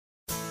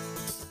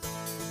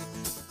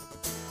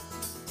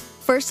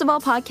First of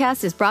All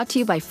podcast is brought to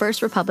you by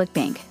First Republic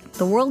Bank.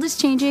 The world is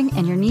changing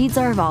and your needs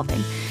are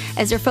evolving.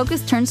 As your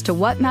focus turns to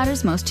what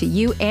matters most to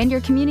you and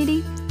your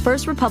community,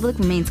 First Republic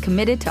remains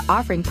committed to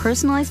offering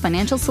personalized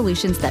financial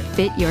solutions that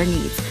fit your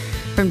needs.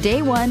 From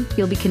day one,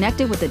 you'll be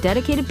connected with a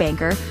dedicated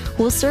banker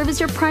who will serve as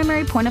your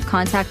primary point of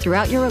contact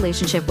throughout your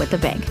relationship with the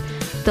bank.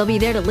 They'll be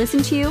there to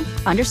listen to you,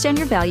 understand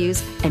your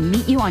values, and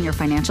meet you on your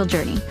financial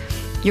journey.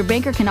 Your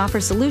banker can offer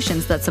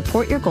solutions that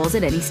support your goals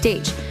at any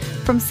stage,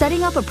 from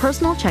setting up a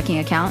personal checking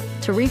account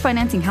to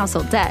refinancing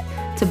household debt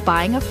to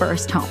buying a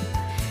first home.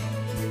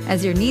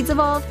 As your needs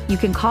evolve, you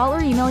can call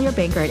or email your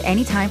banker at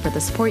any time for the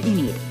support you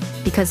need.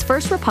 Because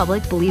First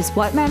Republic believes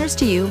what matters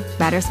to you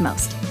matters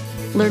most.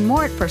 Learn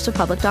more at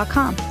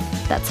firstrepublic.com.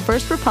 That's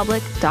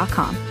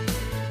firstrepublic.com.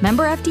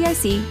 Member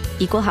FDIC,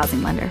 Equal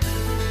Housing Lender.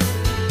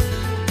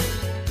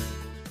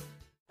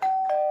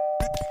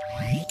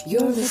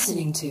 You're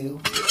listening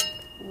to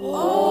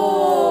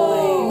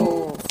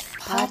Whoa!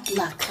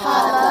 Potluck.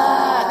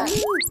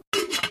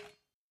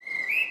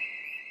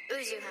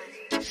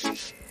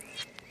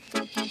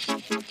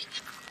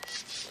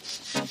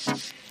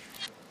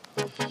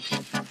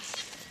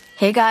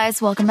 Hey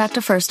guys, welcome back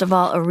to First of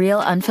All, a real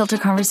unfiltered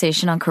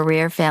conversation on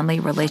career, family,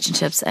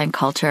 relationships, and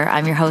culture.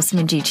 I'm your host,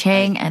 Minji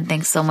Chang, and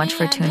thanks so much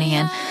for tuning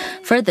in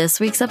for this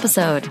week's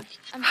episode.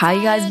 How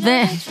you guys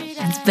been?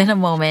 It's been a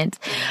moment.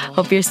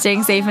 Hope you're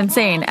staying safe and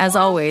sane, as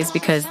always,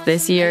 because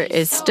this year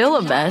is still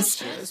a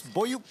mess,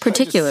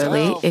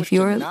 particularly if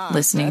you're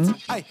listening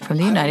from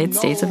the United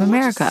States of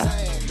America.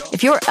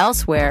 If you're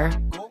elsewhere,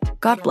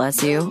 God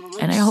bless you,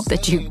 and I hope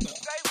that you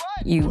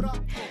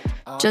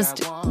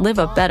just live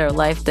a better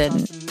life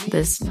than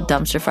this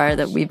dumpster fire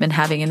that we've been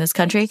having in this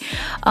country.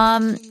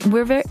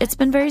 It's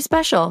been very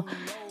special.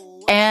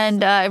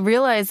 And I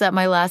realized that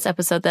my last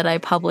episode that I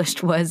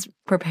published was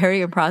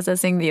preparing and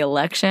processing the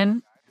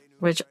election,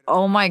 which,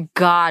 oh my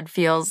God,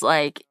 feels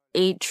like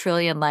 8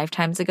 trillion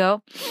lifetimes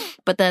ago.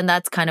 But then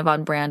that's kind of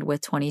on brand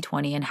with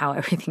 2020 and how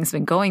everything's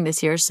been going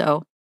this year.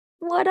 So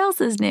what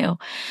else is new?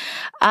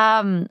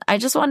 I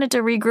just wanted to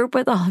regroup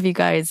with all of you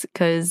guys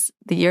because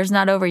the year's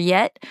not over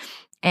yet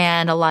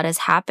and a lot has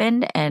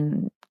happened,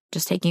 and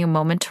just taking a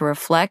moment to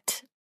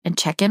reflect and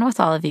check in with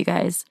all of you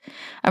guys.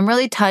 I'm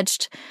really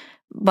touched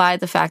by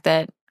the fact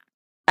that,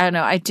 I don't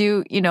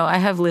know, I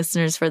have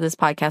listeners for this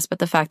podcast, but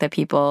the fact that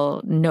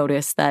people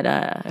notice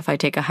that if I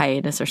take a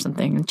hiatus or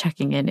something,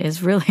 checking in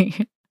is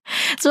really,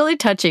 it's really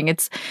touching.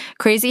 It's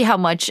crazy how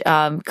much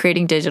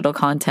creating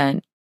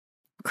content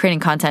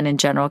in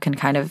general can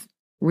kind of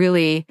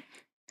really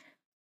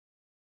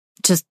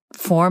just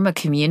form a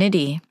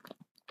community.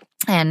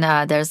 And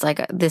there's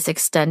like this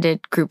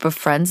extended group of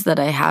friends that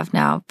I have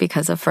now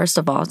because of First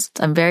of All.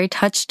 I'm very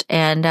touched.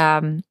 And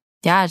I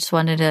just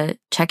wanted to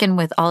check in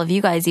with all of you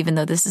guys, even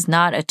though this is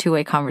not a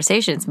two-way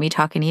conversation. It's me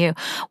talking to you.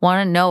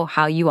 Want to know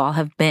how you all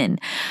have been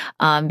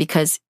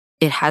because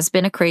it has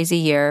been a crazy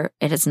year.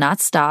 It has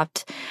not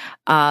stopped.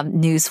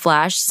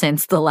 Newsflash,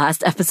 since the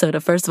last episode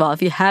of First of All,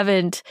 if you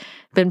haven't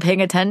been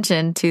paying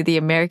attention to the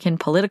American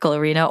political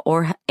arena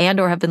or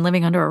have been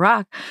living under a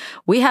rock,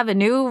 we have a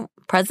new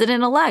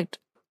president-elect,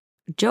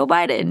 Joe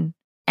Biden.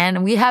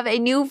 And we have a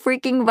new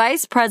freaking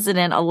vice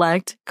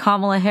president-elect,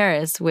 Kamala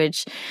Harris,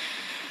 which,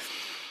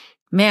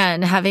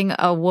 man, having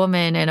a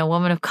woman and a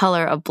woman of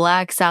color, a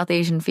Black South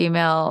Asian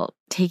female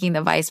taking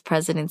the vice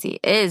presidency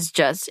is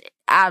just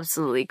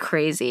absolutely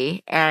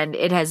crazy. And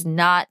it has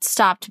not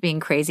stopped being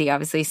crazy,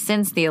 obviously,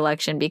 since the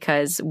election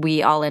because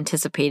we all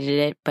anticipated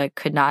it, but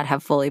could not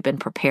have fully been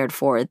prepared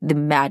for the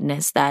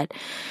madness that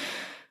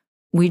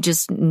we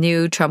just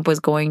knew Trump was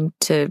going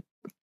to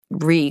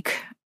wreak.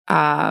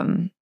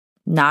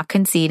 Not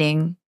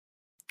conceding,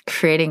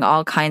 creating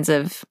all kinds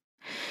of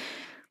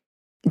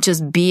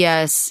just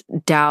BS,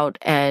 doubt,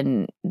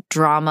 and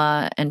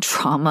drama and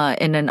trauma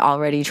in an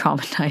already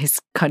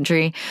traumatized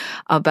country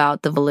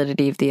about the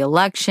validity of the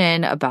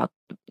election, about,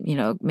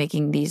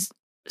 making these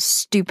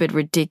stupid,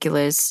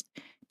 ridiculous,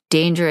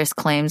 dangerous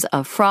claims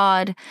of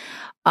fraud.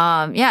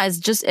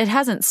 It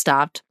hasn't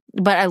stopped,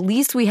 but at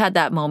least we had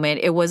that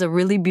moment. It was a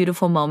really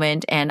beautiful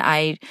moment. And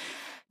I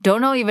don't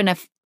know even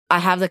if I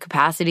have the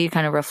capacity to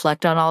kind of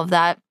reflect on all of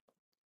that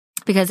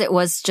because it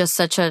was just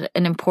such an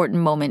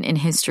important moment in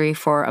history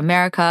for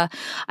America.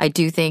 I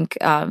do think,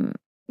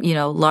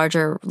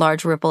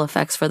 large ripple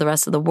effects for the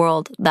rest of the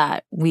world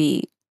that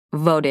we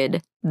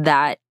voted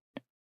that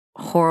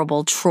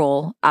horrible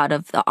troll out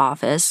of the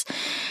office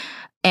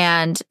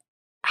and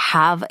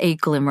have a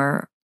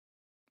glimmer,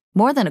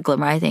 more than a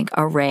glimmer, I think,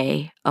 a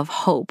ray of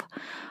hope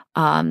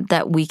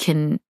that we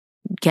can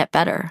get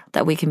better,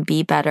 that we can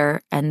be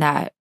better, and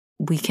that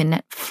we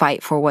can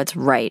fight for what's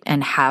right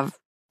and have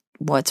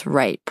what's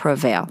right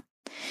prevail.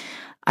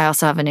 I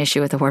also have an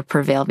issue with the word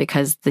prevail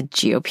because the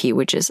GOP,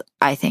 which is,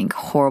 I think,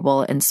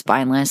 horrible and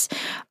spineless,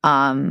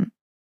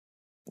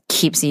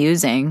 keeps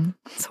using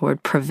the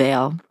word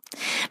prevail.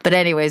 But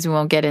anyways, we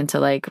won't get into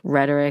like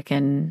rhetoric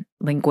and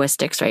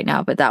linguistics right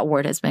now, but that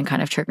word has been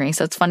kind of triggering.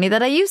 So it's funny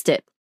that I used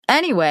it.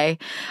 Anyway,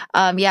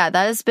 that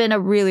has been a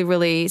really,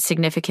 really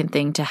significant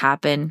thing to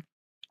happen.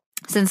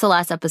 since the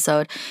last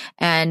episode.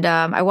 And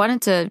I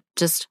wanted to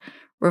just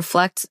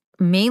reflect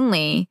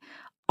mainly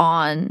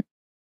on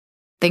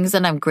things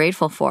that I'm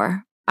grateful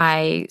for.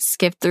 I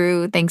skipped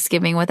through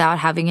Thanksgiving without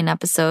having an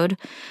episode.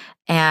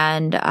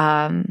 And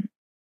I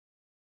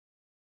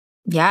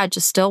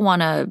just still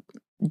want to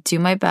do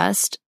my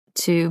best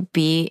to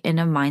be in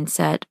a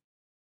mindset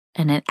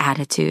and an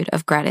attitude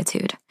of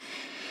gratitude.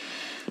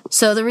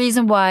 So the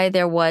reason why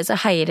there was a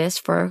hiatus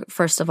for,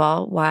 first of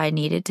all, why I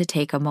needed to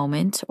take a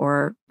moment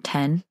or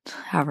 10,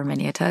 however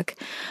many it took,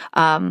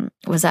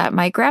 was that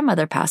my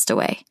grandmother passed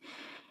away.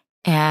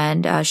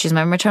 And she's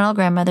my maternal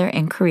grandmother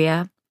in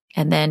Korea.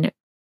 And then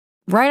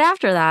right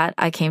after that,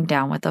 I came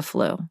down with the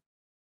flu,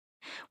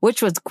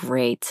 which was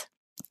great.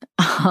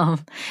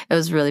 It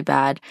was really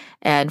bad.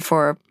 And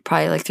for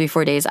probably like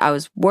 3-4 days, I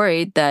was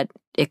worried that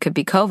it could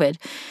be COVID.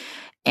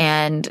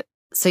 And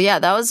so,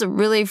 that was a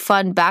really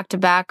fun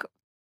back-to-back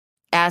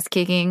ass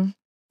kicking.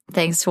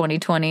 Thanks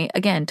 2020.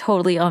 Again,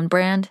 totally on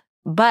brand.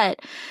 But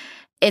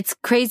it's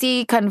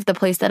crazy kind of the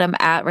place that I'm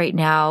at right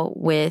now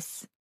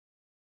with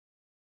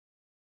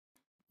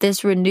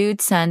this renewed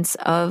sense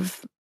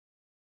of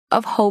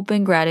hope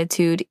and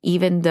gratitude,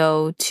 even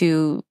though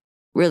 2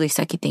 really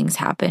sucky things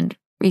happened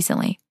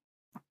recently.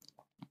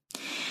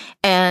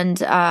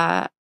 And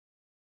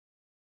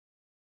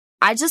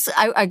I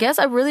guess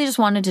I really just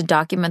wanted to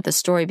document the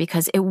story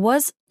because it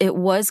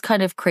was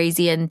kind of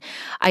crazy. And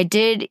I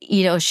did,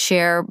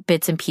 share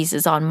bits and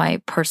pieces on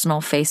my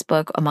personal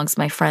Facebook amongst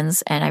my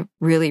friends. And I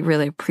really,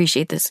 really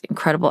appreciate this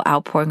incredible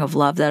outpouring of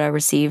love that I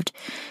received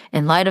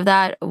in light of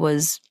that. It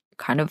was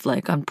kind of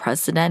like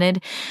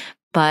unprecedented.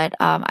 But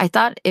I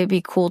thought it'd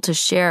be cool to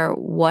share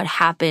what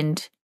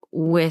happened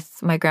with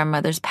my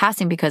grandmother's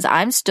passing because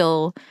I'm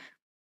still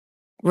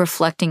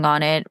reflecting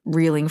on it,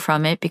 reeling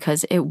from it,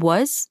 because it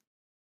was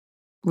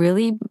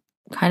really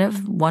kind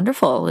of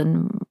wonderful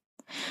and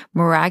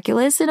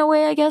miraculous in a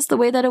way, I guess, the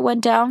way that it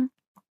went down.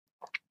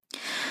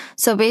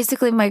 So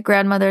basically, my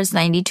grandmother's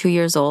 92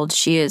 years old.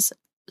 She is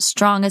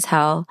strong as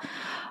hell.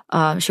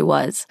 She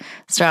was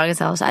strong as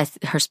hell.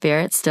 Her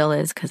spirit still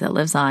is because it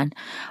lives on.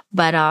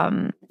 But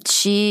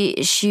she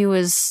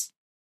was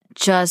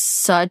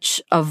just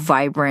such a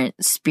vibrant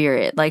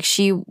spirit. Like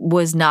she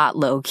was not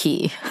low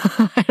key.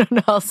 I don't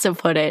know how else to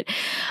put it.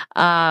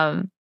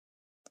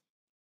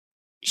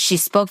 She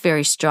spoke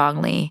very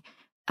strongly,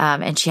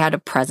 and she had a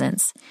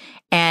presence.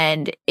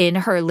 And in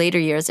her later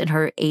years, in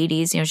her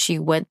 80s, she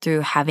went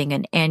through having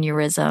an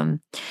aneurysm.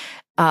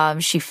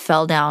 She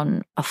fell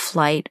down a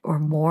flight or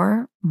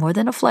more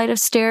than a flight of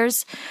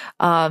stairs,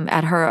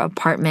 at her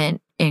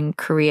apartment in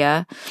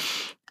Korea.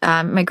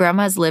 My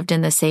grandma has lived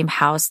in the same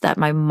house that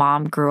my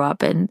mom grew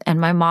up in, and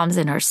my mom's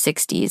in her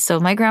 60s. So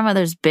my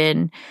grandmother's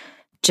been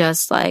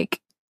just like,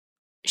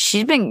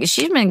 she's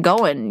been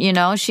going,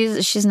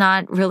 she's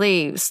not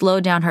really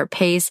slowed down her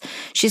pace.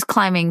 She's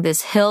climbing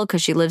this hill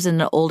because she lives in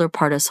the older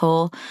part of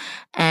Seoul,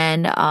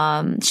 and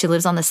she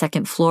lives on the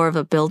 2nd floor of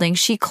a building.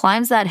 She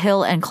climbs that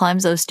hill and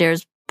climbs those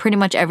stairs pretty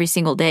much every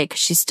single day because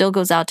she still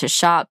goes out to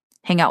shop,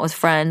 hang out with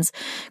friends,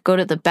 go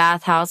to the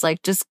bathhouse,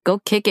 like just go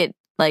kick it,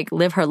 like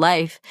live her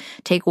life,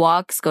 take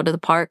walks, go to the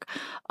park.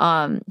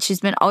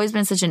 She's always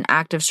been such an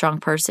active, strong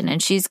person,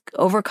 and she's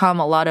overcome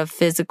a lot of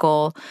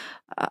physical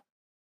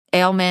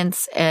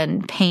ailments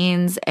and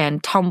pains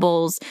and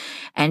tumbles,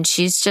 and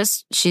she's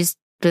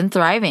been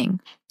thriving.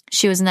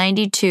 She was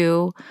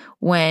 92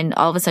 when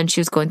all of a sudden she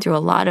was going through a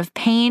lot of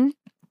pain,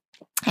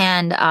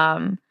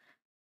 and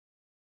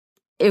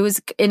it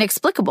was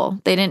inexplicable.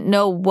 They didn't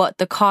know what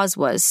the cause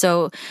was.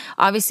 So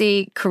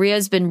obviously Korea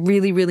has been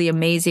really, really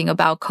amazing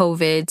about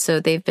COVID. So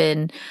they've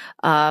been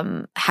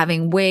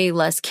having way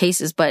less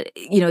cases, but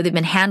they've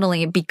been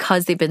handling it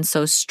because they've been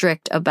so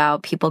strict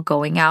about people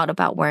going out,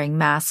 about wearing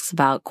masks,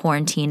 about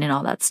quarantine and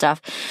all that stuff.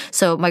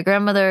 So my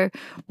grandmother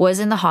was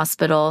in the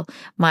hospital.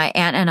 My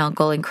aunt and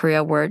uncle in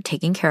Korea were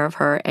taking care of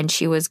her, and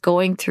she was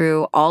going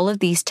through all of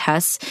these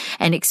tests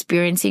and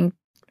experiencing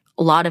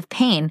a lot of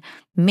pain,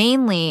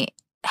 mainly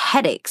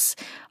headaches,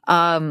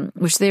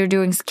 which they were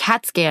doing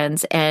CAT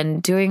scans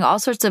and doing all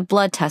sorts of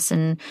blood tests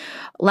and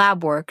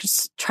lab work,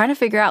 just trying to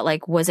figure out,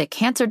 like, was it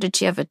cancer? Did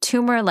she have a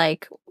tumor?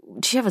 Like,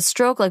 did she have a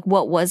stroke? Like,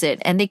 what was it?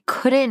 And they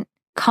couldn't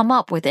come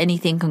up with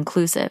anything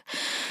conclusive.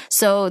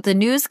 So the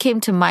news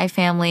came to my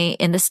family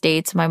in the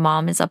States. My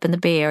mom is up in the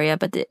Bay Area,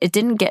 but it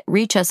didn't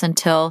reach us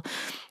until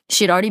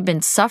she had already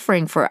been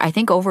suffering for, I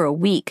think, over a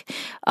week.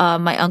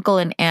 My uncle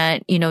and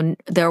aunt,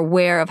 they're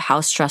aware of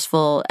how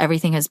stressful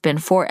everything has been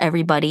for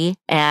everybody.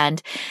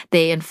 And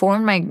they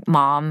informed my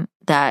mom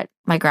that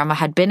my grandma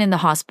had been in the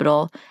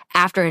hospital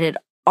after it had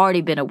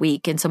already been a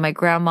week. And so my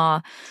grandma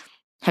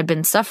had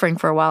been suffering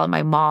for a while, and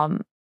my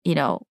mom,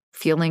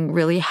 feeling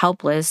really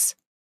helpless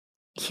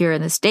here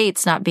in the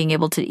States, not being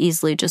able to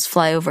easily just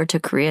fly over to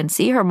Korea and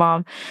see her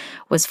mom,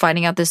 was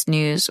finding out this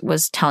news,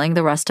 was telling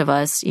the rest of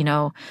us,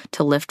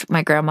 to lift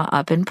my grandma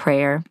up in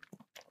prayer.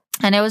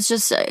 And it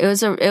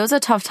was a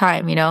tough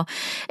time, you know.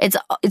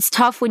 It's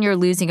tough when you're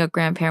losing a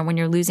grandparent, when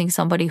you're losing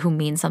somebody who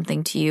means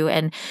something to you,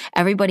 and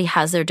everybody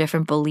has their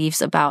different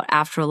beliefs about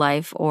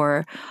afterlife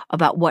or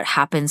about what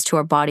happens to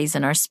our bodies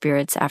and our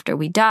spirits after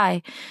we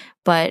die.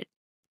 But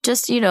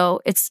just, you know,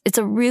 it's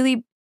a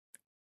really,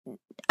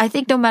 I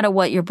think no matter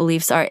what your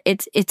beliefs are,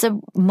 it's a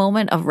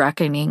moment of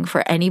reckoning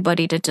for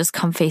anybody to just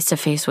come face to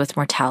face with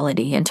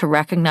mortality and to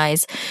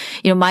recognize,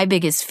 you know, my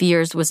biggest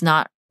fears was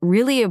not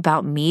really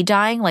about me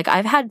dying. Like,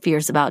 I've had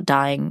fears about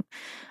dying,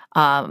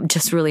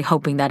 just really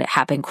hoping that it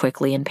happened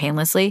quickly and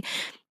painlessly.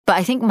 But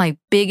I think my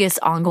biggest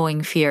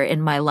ongoing fear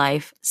in my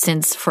life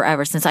since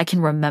forever, since I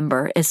can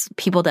remember, is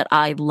people that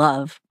I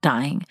love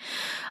dying.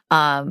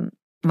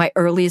 My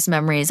earliest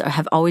memories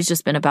have always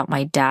just been about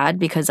my dad,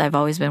 because I've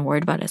always been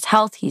worried about his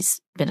health. He's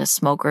been a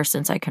smoker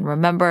since I can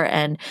remember,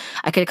 and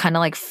I could kind of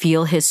like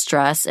feel his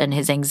stress and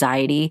his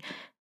anxiety.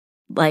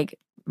 Like,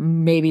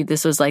 maybe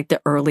this was like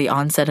the early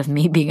onset of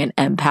me being an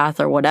empath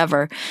or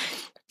whatever.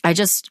 I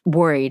just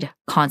worried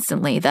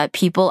constantly that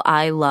people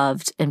I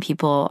loved and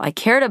people I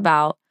cared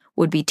about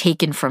would be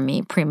taken from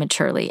me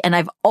prematurely. And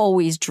I've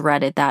always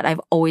dreaded that.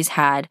 I've always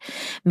had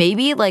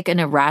maybe like an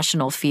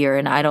irrational fear.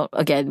 And I don't,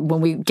 again,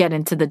 when we get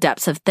into the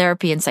depths of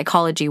therapy and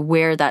psychology,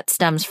 where that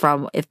stems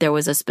from, if there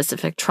was a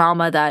specific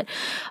trauma that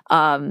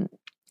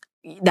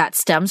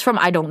stems from,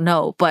 I don't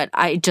know. But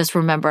I just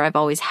remember I've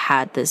always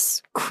had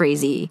this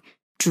crazy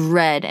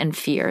dread and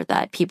fear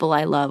that people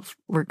I love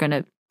were going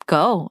to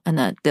go and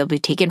that they'll be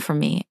taken from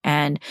me,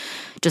 and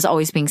just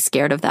always being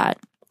scared of that.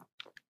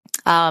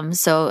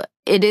 So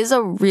it is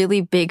a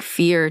really big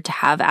fear to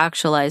have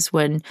actualized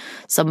when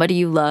somebody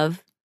you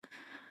love,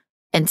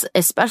 and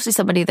especially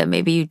somebody that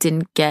maybe you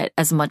didn't get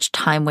as much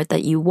time with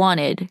that you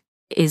wanted,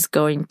 is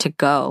going to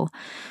go.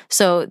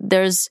 So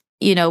there's,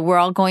 you know, we're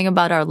all going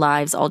about our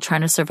lives, all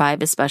trying to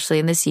survive, especially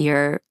in this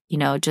year, you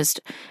know,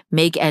 just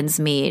make ends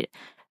meet,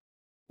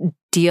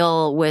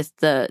 deal with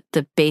the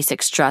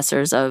basic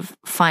stressors of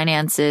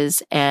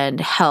finances and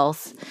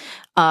health,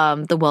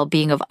 the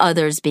well-being of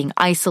others, being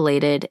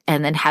isolated,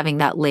 and then having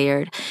that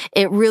layered.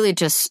 It really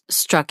just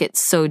struck it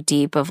so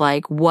deep of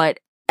like what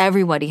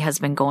everybody has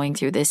been going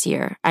through this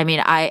year. I mean,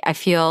 I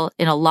feel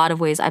in a lot of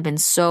ways I've been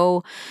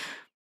so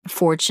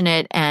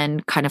fortunate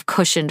and kind of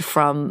cushioned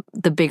from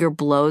the bigger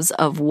blows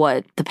of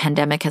what the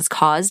pandemic has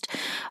caused.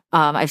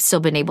 I've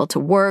still been able to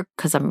work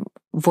because I'm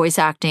voice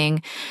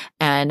acting,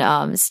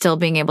 and still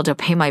being able to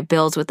pay my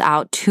bills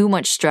without too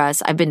much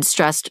stress. I've been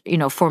stressed, you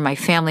know, for my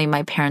family.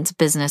 My parents'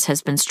 business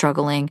has been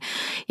struggling,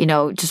 you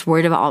know, just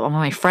worried about all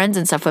my friends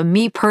and stuff. But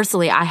me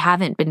personally, I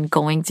haven't been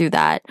going through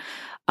that,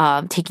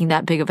 taking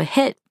that big of a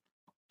hit.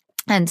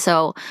 And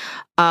so,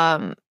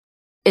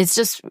 it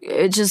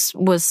just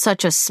was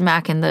such a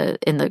smack in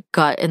the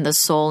gut, in the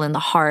soul, in the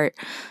heart,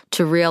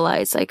 to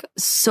realize like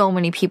so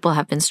many people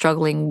have been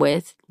struggling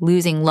with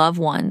losing loved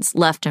ones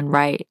left and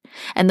right.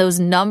 And those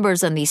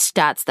numbers and these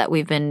stats that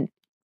we've been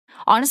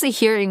honestly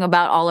hearing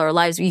about all our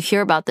lives, we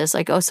hear about this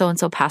like, oh,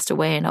 so-and-so passed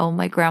away, and oh,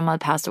 my grandma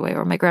passed away,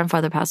 or my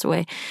grandfather passed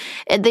away.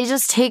 And they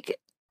just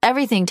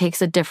everything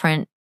takes a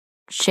different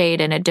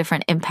shade and a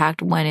different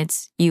impact when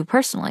it's you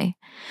personally.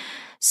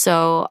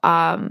 So,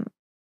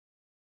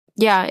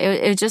 yeah,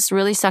 it just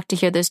really sucked to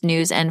hear this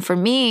news. And for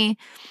me,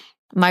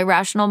 my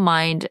rational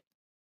mind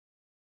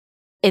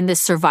in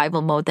this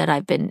survival mode that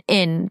I've been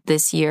in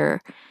this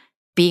year,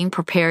 being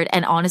prepared,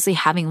 and honestly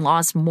having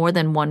lost more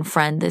than one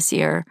friend this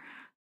year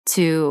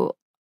to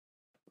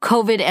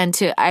COVID and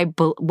to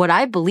what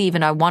I believe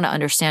and I want to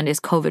understand is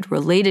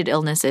COVID-related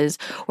illnesses,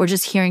 or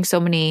just hearing so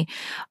many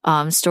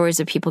stories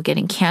of people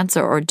getting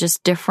cancer, or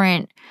just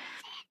different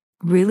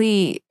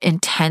really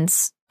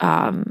intense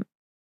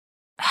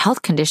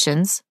health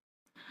conditions.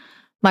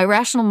 My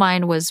rational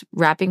mind was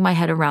wrapping my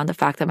head around the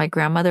fact that my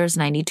grandmother is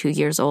 92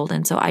 years old.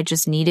 And so I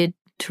just needed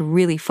to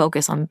really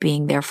focus on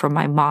being there for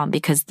my mom,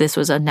 because this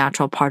was a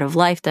natural part of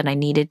life that I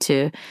needed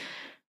to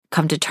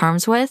come to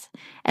terms with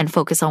and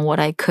focus on what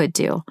I could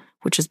do,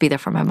 which was be there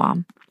for my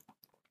mom.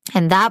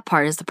 And that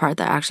part is the part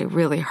that actually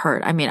really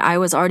hurt. I mean, I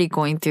was already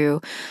going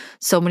through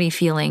so many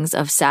feelings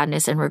of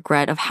sadness and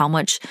regret of how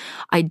much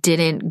I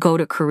didn't go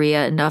to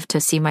Korea enough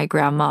to see my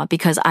grandma,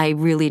 because I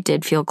really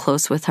did feel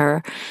close with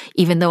her,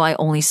 even though I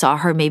only saw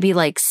her maybe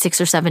like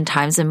 6 or 7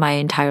 times in my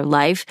entire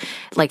life,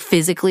 like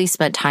physically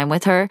spent time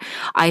with her.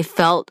 I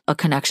felt a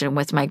connection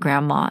with my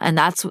grandma. And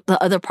that's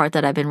the other part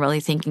that I've been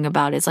really thinking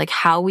about, is like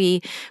how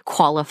we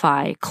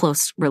qualify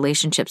close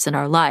relationships in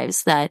our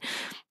lives. That,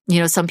 you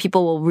know, some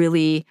people will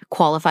really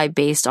qualify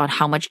based on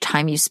how much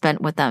time you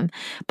spent with them.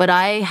 But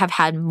I have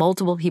had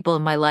multiple people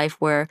in my life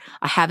where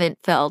I haven't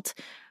felt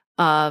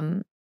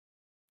that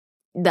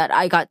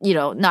I got, you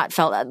know, not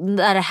felt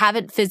that I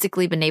haven't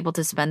physically been able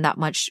to spend that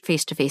much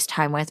face-to-face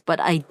time with, but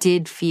I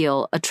did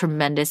feel a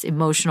tremendous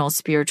emotional,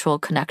 spiritual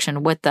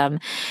connection with them.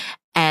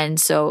 And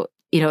so,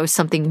 you know, if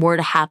something were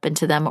to happen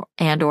to them,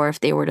 and or if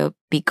they were to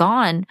be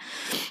gone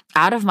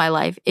out of my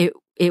life,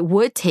 it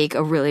would take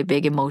a really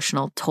big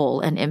emotional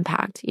toll and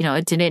impact. You know,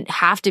 it didn't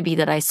have to be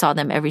that I saw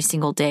them every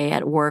single day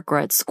at work or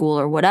at school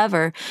or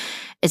whatever.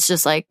 It's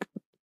just like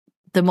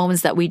the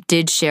moments that we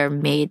did share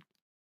made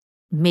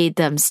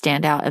them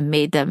stand out and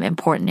made them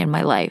important in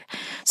my life.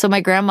 So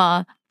my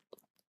grandma,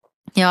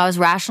 I was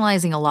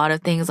rationalizing a lot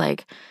of things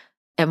like,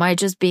 am I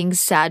just being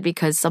sad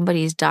because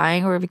somebody's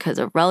dying or because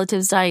a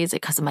relative's dying? Is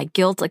it because of my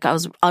guilt? Like I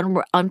was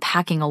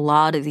unpacking a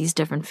lot of these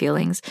different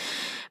feelings.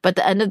 But at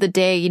the end of the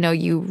day,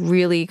 you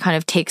really kind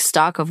of take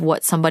stock of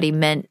what somebody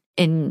meant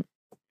in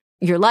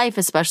your life,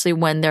 especially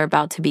when they're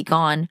about to be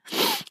gone.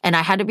 And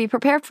I had to be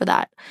prepared for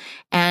that.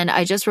 And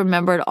I just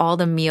remembered all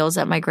the meals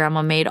that my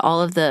grandma made,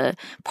 all of the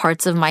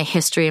parts of my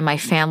history and my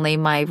family,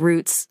 my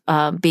roots,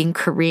 being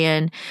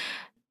Korean,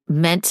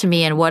 meant to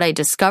me and what I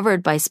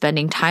discovered by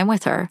spending time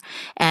with her.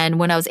 And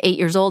when I was 8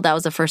 years old, that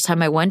was the first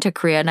time I went to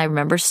Korea, and I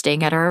remember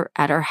staying at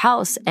her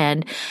house,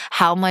 and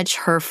how much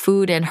her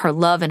food and her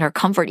love and her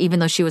comfort, even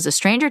though she was a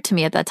stranger to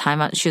me at that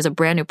time, she was a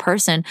brand new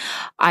person,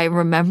 I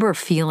remember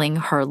feeling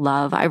her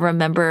love. I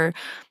remember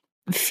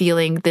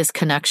feeling this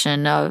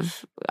connection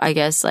of, I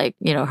guess, like,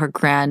 her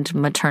grand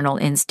maternal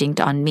instinct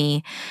on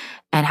me,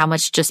 and how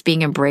much just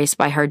being embraced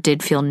by her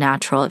did feel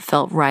natural. It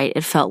felt right.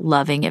 It felt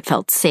loving. It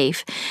felt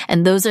safe.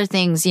 And those are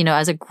things,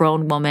 as a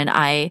grown woman,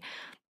 I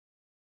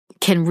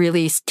can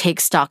really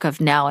take stock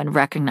of now and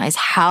recognize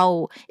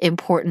how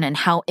important and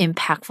how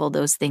impactful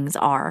those things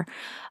are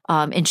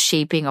in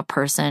shaping a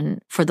person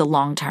for the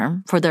long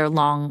term, for their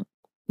long,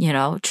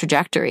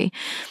 trajectory.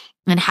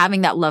 And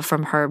having that love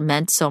from her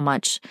meant so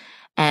much.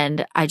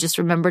 And I just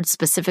remembered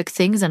specific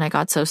things, and I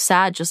got so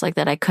sad, just like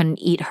that I couldn't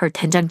eat her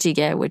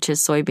된장찌개, which is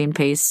soybean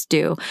paste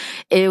stew.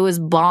 It was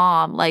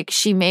bomb. Like,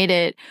 she made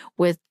it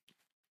with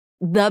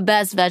the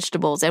best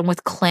vegetables and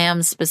with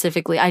clams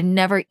specifically. I'd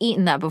never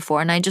eaten that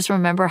before. And I just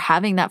remember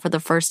having that for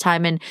the first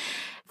time. And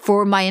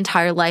for my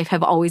entire life,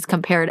 have always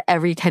compared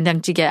every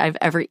된장찌개 I've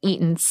ever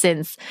eaten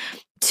since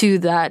to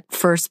that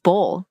first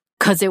bowl,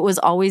 because it was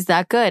always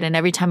that good. And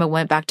every time I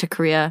went back to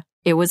Korea,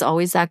 it was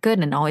always that good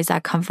and always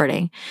that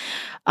comforting.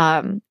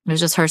 It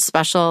was just her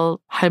special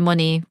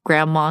할머니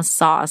grandma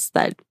sauce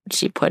that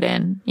she put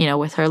in,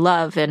 with her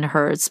love and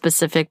her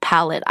specific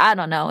palate. I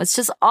don't know. It's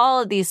just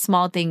all of these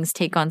small things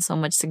take on so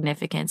much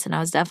significance. And I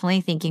was definitely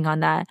thinking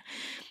on that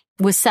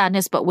with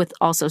sadness, but with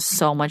also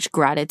so much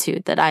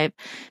gratitude that I've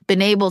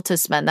been able to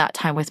spend that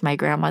time with my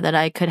grandma, that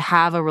I could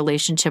have a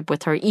relationship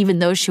with her, even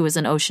though she was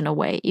an ocean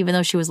away, even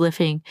though she was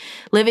living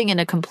in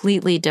a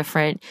completely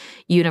different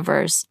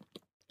universe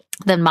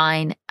than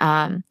mine.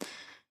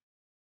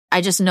 I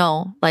just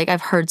know, like,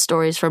 I've heard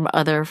stories from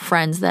other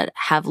friends that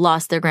have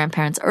lost their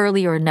grandparents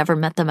early or never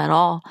met them at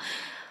all.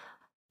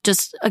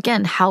 Just,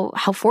 again, how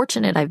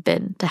fortunate I've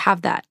been to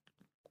have that.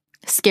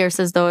 Scarce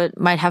as though it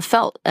might have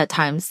felt at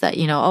times that,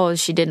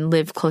 she didn't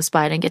live close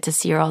by, I didn't get to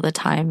see her all the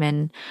time.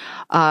 And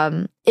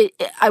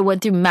I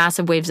went through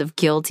massive waves of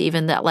guilt,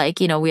 even that,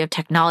 like, we have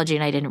technology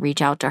and I didn't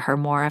reach out to her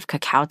more. I have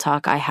Kakao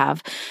Talk, I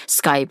have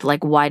Skype.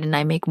 Like, why didn't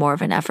I make more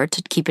of an effort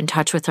to keep in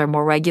touch with her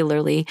more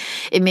regularly?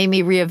 It made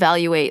me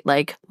reevaluate,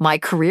 like, my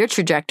career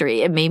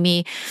trajectory. It made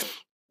me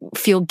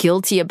feel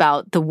guilty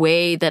about the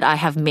way that I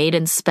have made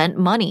and spent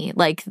money.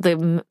 Like,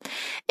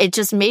 it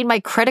just made my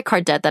credit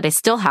card debt that I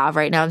still have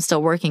right now, I'm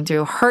still working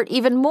through, hurt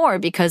even more,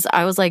 because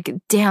I was like,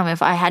 damn,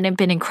 if I hadn't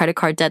been in credit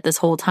card debt this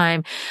whole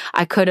time,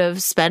 I could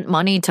have spent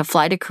money to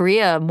fly to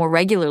Korea more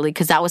regularly,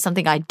 because that was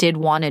something I did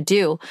want to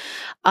do.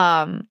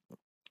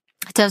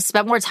 To have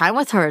spent more time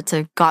with her,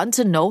 to gotten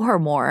to know her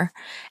more,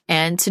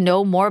 and to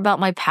know more about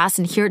my past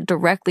and hear it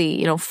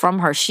directly, from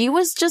her. She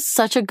was just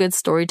such a good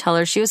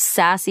storyteller. She was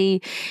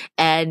sassy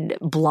and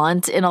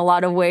blunt in a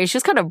lot of ways. She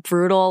was kind of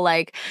brutal.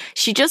 Like,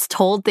 she just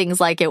told things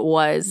like it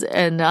was.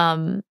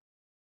 And,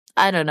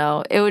 I don't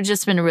know. It would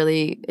have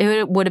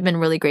been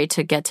really great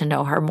to get to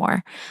know her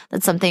more.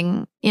 That's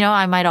something,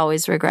 I might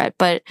always regret,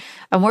 but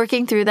I'm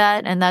working through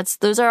that. And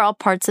those are all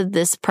parts of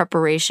this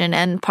preparation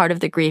and part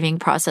of the grieving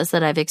process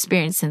that I've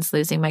experienced since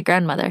losing my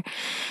grandmother.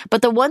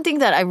 But the one thing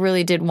that I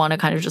really did want to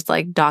kind of just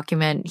like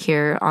document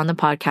here on the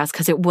podcast,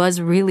 because it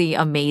was really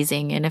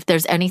amazing. And if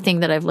there's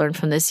anything that I've learned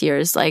from this year,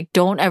 is like,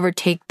 don't ever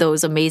take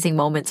those amazing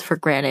moments for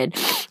granted.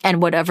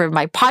 And whatever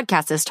my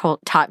podcast has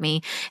taught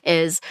me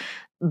is,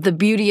 the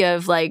beauty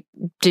of like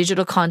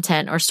digital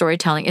content or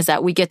storytelling is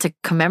that we get to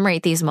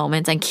commemorate these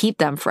moments and keep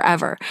them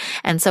forever.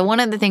 And so one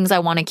of the things I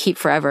want to keep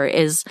forever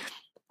is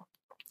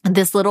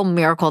this little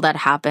miracle that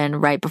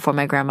happened right before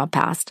my grandma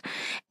passed.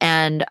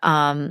 And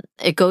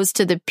it goes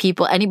to the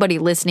people, anybody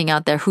listening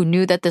out there who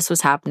knew that this was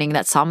happening,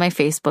 that saw my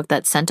Facebook,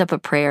 that sent up a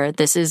prayer.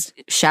 This is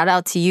shout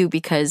out to you,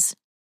 because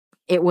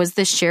it was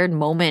this shared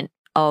moment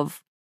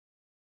of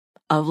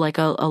like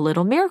a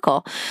little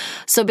miracle.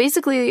 So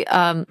basically,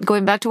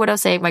 going back to what I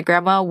was saying, my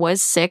grandma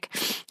was sick.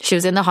 She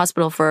was in the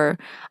hospital for,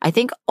 I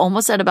think,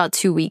 almost at about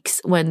 2 weeks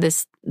when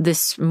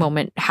this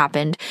moment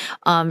happened.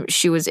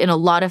 She was in a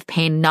lot of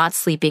pain, not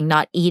sleeping,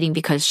 not eating,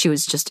 because she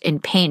was just in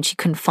pain. She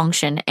couldn't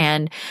function.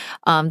 And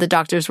the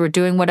doctors were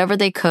doing whatever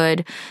they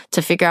could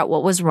to figure out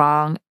what was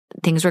wrong.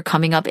 Things were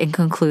coming up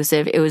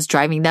inconclusive. It was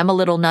driving them a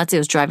little nuts. It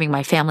was driving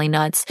my family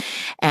nuts.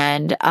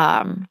 And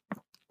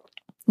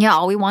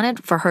all we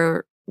wanted for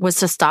her was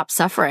to stop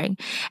suffering.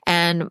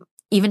 And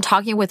even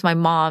talking with my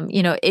mom,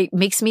 it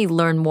makes me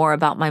learn more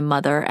about my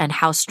mother and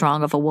how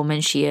strong of a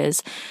woman she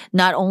is,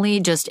 not only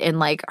just in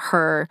like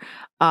her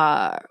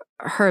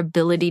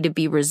ability to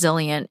be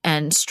resilient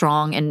and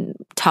strong in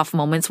tough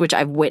moments, which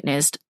I've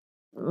witnessed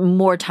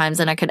more times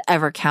than I could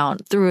ever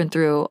count through and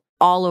through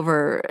all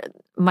over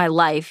my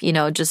life.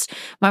 Just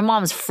my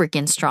mom's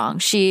freaking strong.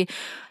 She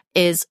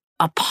is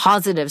a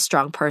positive,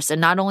 strong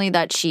person. Not only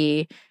that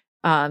she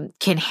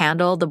can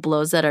handle the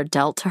blows that are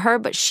dealt to her,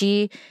 but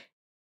she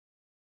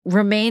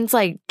remains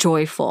like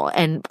joyful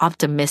and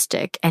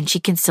optimistic, and she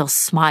can still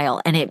smile.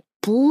 And it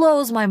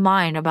blows my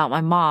mind about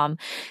my mom,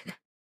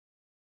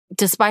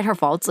 despite her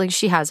faults. Like,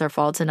 she has her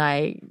faults and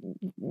I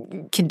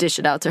can dish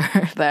it out to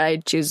her, but I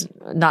choose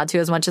not to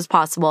as much as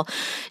possible.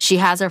 She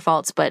has her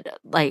faults, but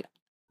like,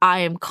 I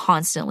am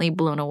constantly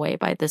blown away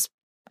by this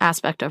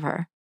aspect of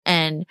her.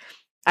 And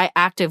I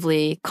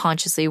actively,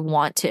 consciously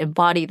want to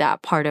embody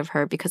that part of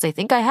her because I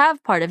think I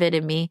have part of it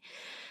in me.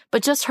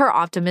 But just her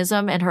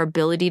optimism and her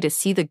ability to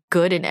see the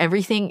good in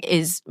everything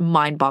is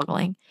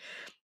mind-boggling.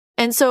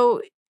 And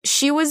so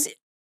she was,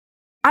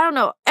 I don't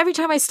know, every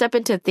time I step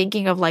into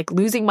thinking of like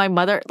losing my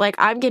mother, like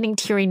I'm getting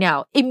teary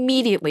now.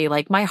 Immediately,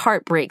 like my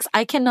heart breaks.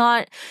 I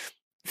cannot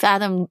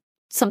fathom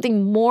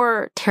something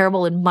more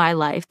terrible in my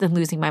life than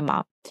losing my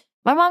mom.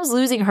 My mom's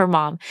losing her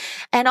mom.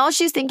 And all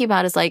she's thinking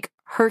about is like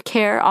her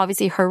care,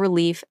 obviously her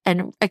relief,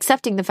 and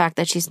accepting the fact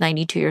that she's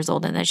 92 years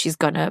old and that she's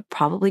going to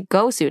probably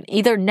go soon,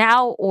 either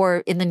now or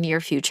in the near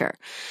future.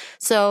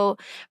 So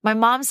my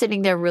mom's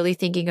sitting there really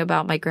thinking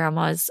about my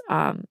grandma's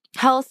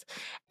health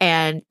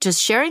and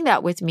just sharing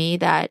that with me,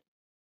 that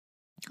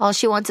all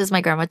she wants is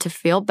my grandma to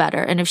feel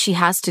better. And if she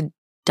has to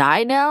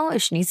die now,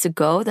 if she needs to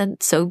go, then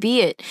so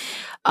be it.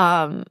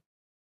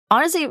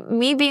 Honestly,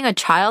 me being a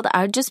child,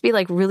 I would just be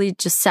like really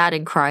just sad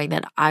and crying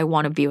that I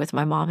want to be with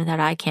my mom and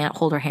that I can't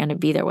hold her hand and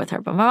be there with her.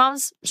 But my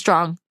mom's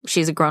strong.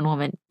 She's a grown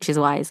woman. She's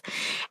wise.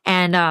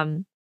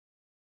 And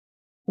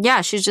yeah,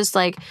 she's just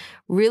like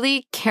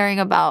really caring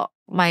about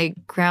my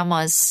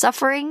grandma's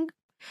suffering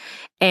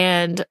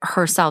and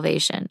her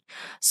salvation.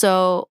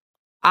 So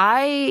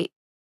if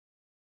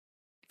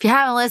you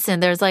haven't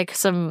listened, there's like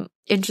some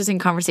interesting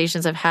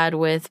conversations I've had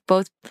with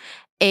both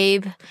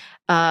Abe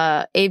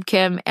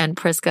Kim and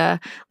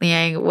Priska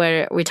Liang,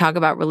 where we talk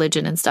about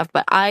religion and stuff,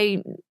 but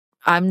I'm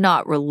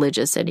not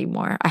religious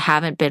anymore. I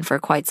haven't been for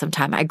quite some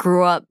time. I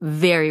grew up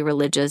very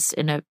religious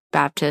in a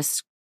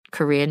Baptist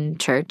Korean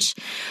church,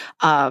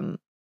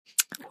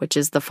 which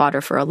is the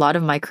fodder for a lot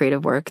of my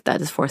creative work that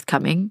is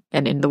forthcoming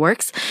and in the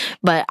works.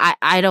 But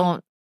I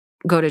don't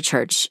go to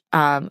church.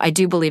 I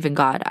do believe in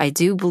God. I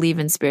do believe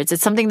in spirits.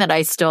 It's something that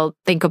I still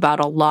think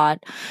about a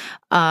lot.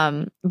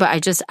 But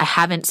I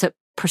haven't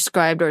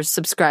prescribed or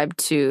subscribed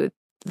to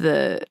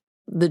the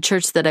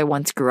church that I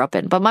once grew up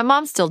in. But my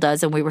mom still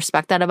does, and we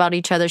respect that about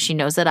each other. She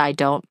knows that I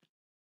don't.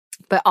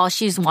 But all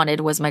she's wanted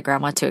was my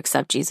grandma to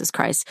accept Jesus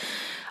Christ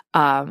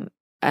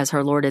as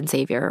her Lord and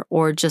Savior,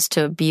 or just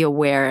to be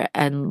aware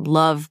and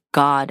love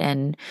God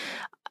and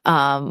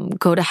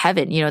go to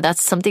heaven.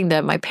 That's something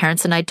that my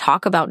parents and I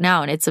talk about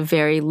now, and it's a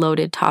very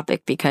loaded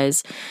topic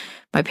because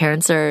my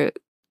parents are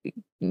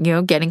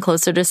getting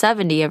closer to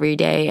 70 every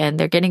day, and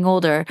they're getting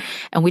older.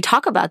 And we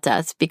talk about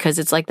death because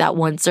it's like that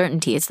one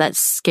certainty. It's that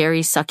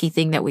scary, sucky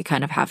thing that we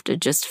kind of have to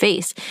just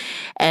face.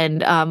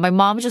 And my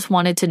mom just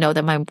wanted to know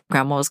that my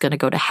grandma was going to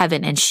go to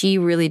heaven. And she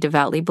really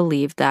devoutly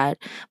believed that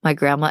my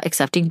grandma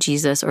accepting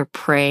Jesus or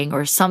praying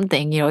or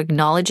something,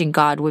 acknowledging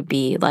God would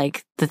be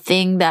like the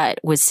thing that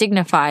would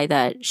signify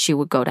that she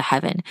would go to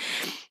heaven.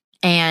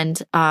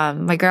 And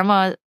my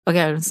grandma,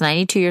 again, was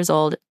 92 years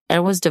old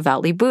and was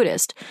devoutly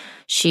Buddhist.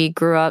 She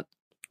grew up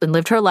and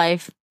lived her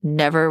life,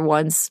 never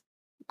once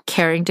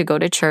caring to go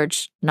to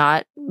church,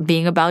 not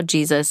being about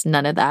Jesus,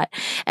 none of that.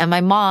 And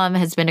my mom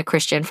has been a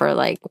Christian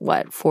for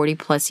 40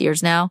 plus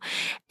years now.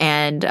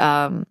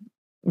 And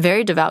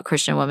very devout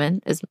Christian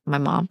woman is my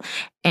mom.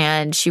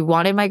 And she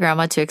wanted my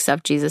grandma to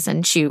accept Jesus,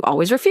 and she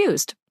always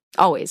refused.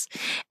 Always.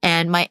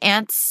 And my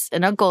aunts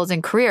and uncles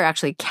in Korea are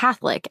actually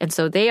Catholic. And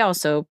so they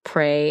also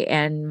pray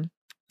and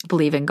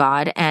believe in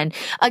God. And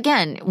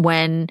again,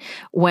 when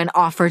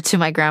offered to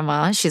my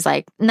grandma, she's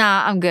like,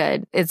 nah, I'm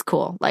good. It's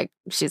cool.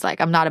 She's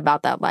like, I'm not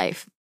about that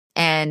life.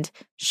 And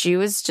she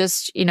was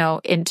just,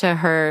 into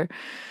her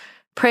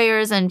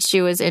prayers, and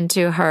she was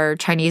into her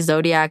Chinese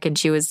zodiac, and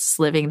she was just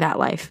living that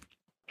life.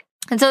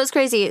 And so it was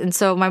crazy. And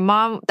so my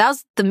mom, that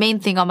was the main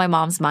thing on my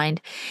mom's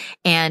mind.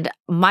 And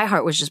my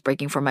heart was just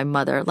breaking for my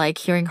mother,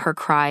 hearing her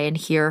cry and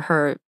hear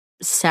her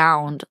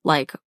sound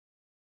like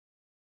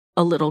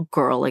a little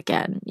girl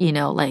again,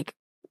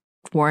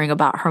 worrying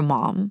about her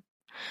mom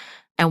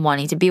and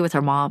wanting to be with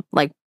her mom,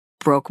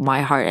 broke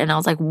my heart. And I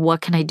was like, what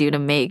can I do to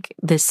make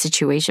this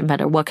situation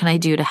better? What can I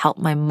do to help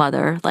my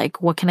mother?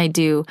 What can I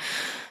do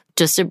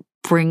just to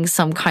bring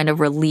some kind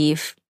of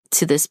relief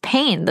to this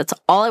pain. That's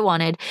all I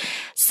wanted.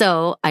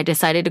 So I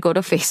decided to go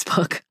to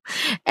Facebook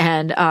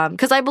and,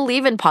 cause I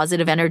believe in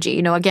positive energy.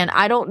 Again,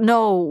 I don't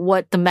know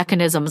what the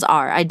mechanisms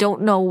are. I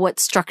don't know what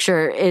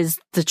structure is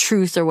the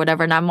truth or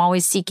whatever. And I'm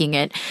always seeking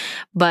it.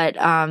 But,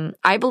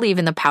 I believe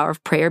in the power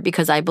of prayer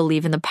because I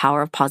believe in the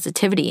power of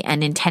positivity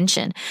and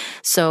intention.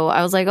 So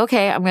I was like,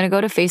 okay, I'm going to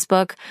go to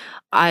Facebook.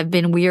 I've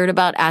been weird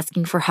about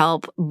asking for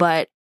help,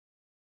 but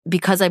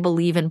because I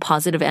believe in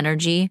positive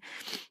energy,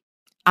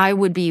 I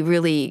would be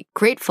really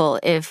grateful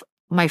if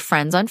my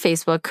friends on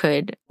Facebook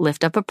could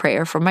lift up a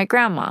prayer for my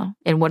grandma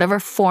in whatever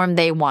form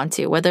they want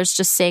to, whether it's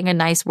just saying a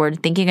nice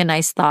word, thinking a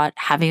nice thought,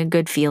 having a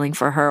good feeling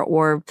for her,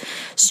 or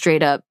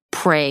straight up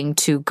praying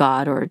to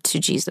God or to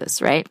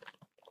Jesus, right?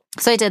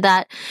 So I did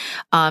that.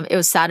 It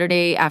was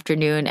Saturday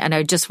afternoon and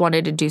I just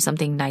wanted to do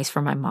something nice for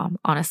my mom,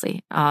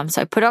 honestly.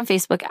 So I put it on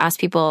Facebook,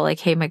 asked people like,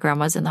 hey, my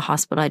grandma's in the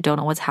hospital. I don't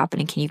know what's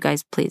happening. Can you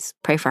guys please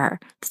pray for her?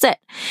 That's it.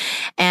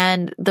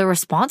 And the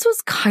response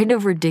was kind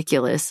of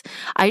ridiculous.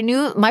 I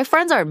knew my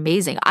friends are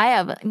amazing. I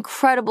have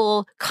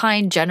incredible,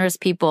 kind, generous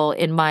people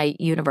in my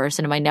universe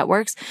and in my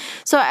networks.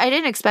 So I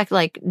didn't expect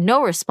like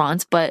no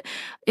response, but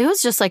it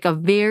was just like a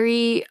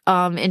very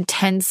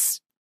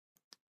intense,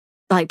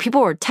 like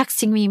people were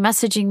texting me,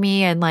 messaging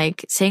me, and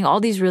like saying all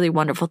these really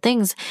wonderful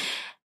things,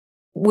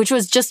 which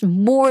was just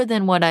more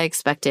than what I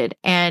expected.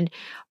 And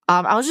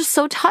I was just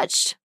so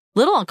touched, a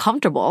little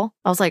uncomfortable.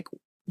 I was like,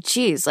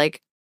 geez,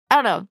 like, I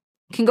don't know,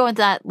 can go into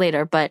that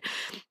later, but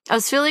I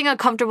was feeling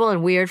uncomfortable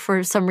and weird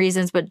for some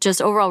reasons, but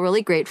just overall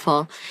really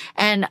grateful.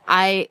 And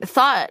I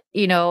thought,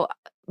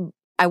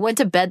 I went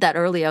to bed that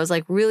early. I was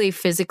like really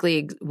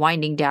physically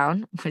winding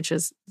down, which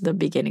is the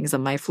beginnings of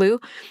my flu.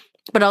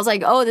 But I was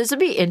like, oh, this would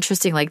be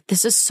interesting. Like,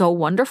 this is so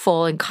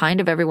wonderful and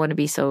kind of everyone to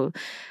be so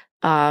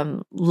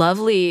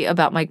lovely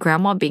about my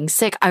grandma being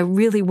sick. I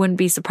really wouldn't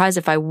be surprised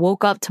if I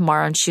woke up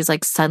tomorrow and she's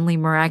like suddenly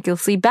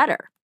miraculously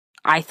better.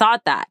 I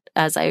thought that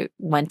as I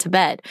went to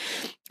bed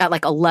at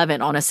like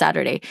 11 on a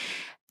Saturday.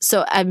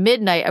 So at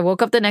midnight, I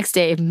woke up the next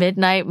day. At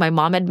midnight, my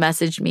mom had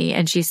messaged me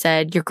and she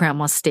said, your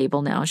grandma's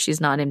stable now. She's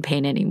not in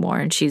pain anymore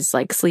and she's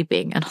like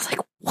sleeping. And I was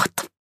like,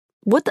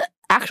 what the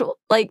actual,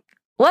 like,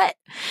 what?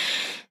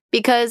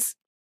 Because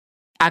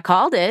I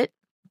called it.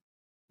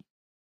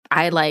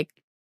 I like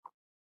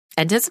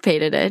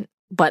anticipated it,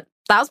 but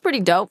that was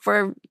pretty dope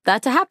for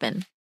that to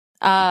happen.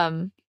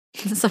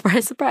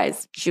 Surprise,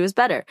 surprise. She was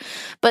better.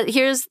 But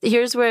here's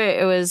where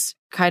it was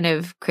kind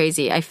of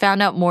crazy. I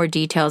found out more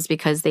details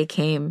because they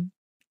came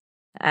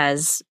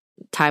as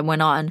time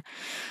went on.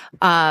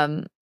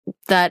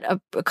 That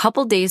a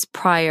couple days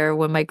prior,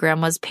 when my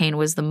grandma's pain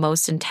was the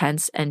most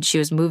intense and she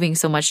was moving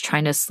so much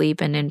trying to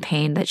sleep and in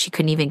pain that she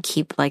couldn't even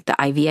keep like the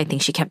IV. I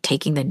think she kept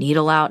taking the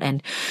needle out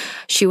and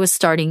she was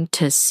starting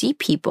to see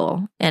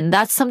people. And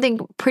that's something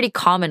pretty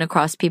common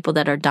across people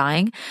that are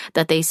dying,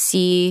 that they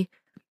see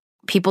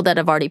people that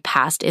have already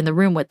passed in the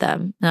room with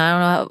them. And I don't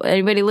know how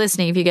anybody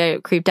listening, if you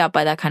get creeped out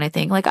by that kind of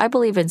thing, like I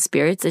believe in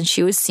spirits, and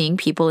she was seeing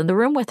people in the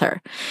room with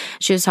her.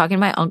 She was talking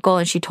to my uncle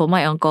and she told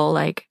my uncle,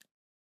 like,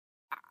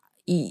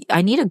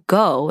 I need to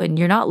go and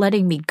you're not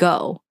letting me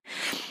go.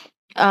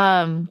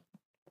 So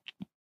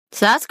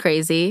that's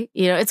crazy.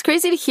 It's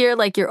crazy to hear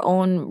like your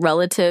own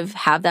relative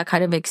have that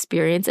kind of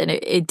experience. And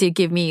it did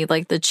give me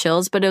like the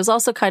chills, but it was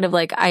also kind of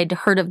like I'd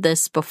heard of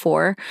this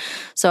before.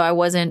 So I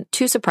wasn't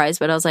too surprised,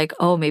 but I was like,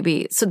 oh,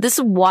 maybe. So this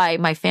is why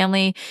my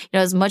family,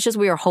 as much as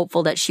we were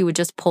hopeful that she would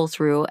just pull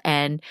through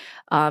and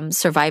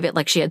survive it,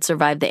 like she had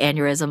survived the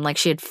aneurysm, like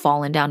she had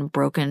fallen down and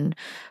broken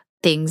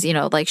things,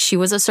 like she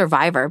was a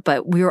survivor,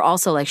 but we were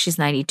also like, she's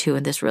 92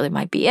 and this really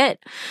might be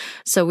it.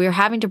 So we were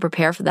having to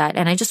prepare for that.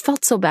 And I just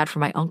felt so bad for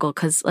my uncle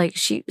because like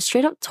she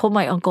straight up told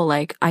my uncle,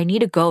 like, I need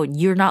to go and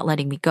you're not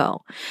letting me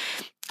go.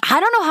 I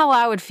don't know how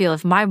I would feel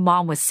if my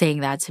mom was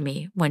saying that to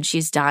me when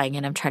she's dying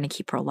and I'm trying to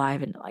keep her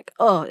alive and like,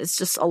 oh, it's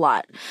just a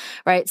lot,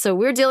 right? So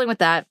we're dealing with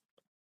that.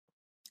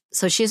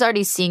 So she's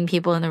already seeing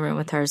people in the room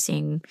with her,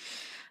 seeing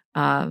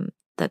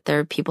that there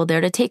are people there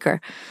to take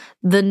her.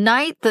 The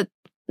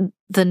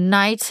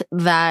night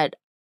that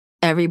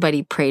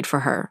everybody prayed for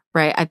her,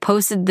 right? I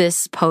posted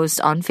this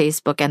post on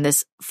Facebook and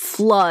this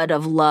flood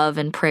of love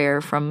and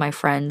prayer from my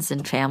friends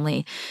and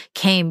family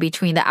came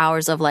between the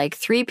hours of like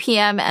 3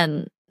 p.m.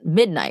 and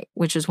midnight,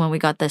 which is when we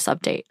got this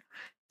update.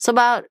 So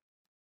about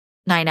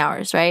 9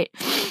 hours, right?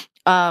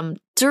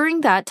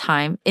 During that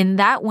time, in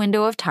that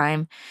window of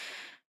time,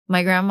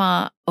 my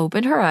grandma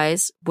opened her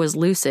eyes, was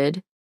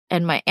lucid,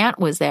 and my aunt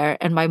was there.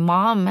 And my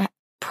mom,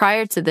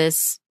 prior to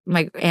this,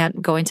 my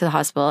aunt going to the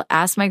hospital,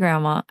 asked my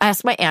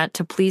aunt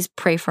to please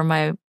pray for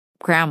my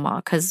grandma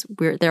because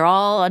they're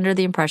all under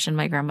the impression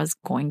my grandma's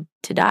going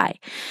to die.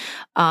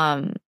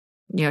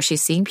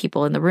 She's seeing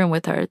people in the room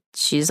with her.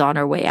 She's on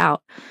her way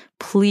out.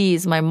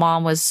 Please, my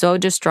mom was so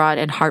distraught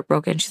and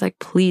heartbroken. She's like,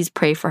 please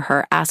pray for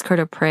her. Ask her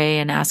to pray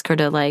and ask her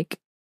to like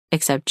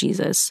accept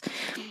Jesus.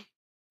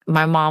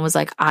 My mom was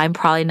like, I'm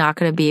probably not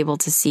going to be able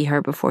to see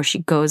her before she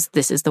goes.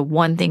 This is the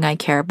one thing I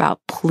care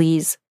about.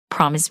 Please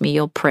promise me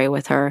you'll pray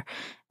with her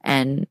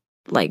and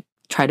like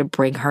try to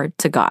bring her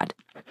to God.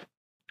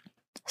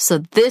 So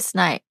this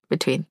night,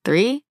 between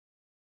 3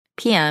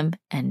 p.m.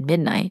 and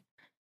midnight,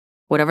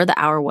 whatever the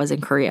hour was in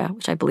Korea,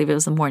 which I believe it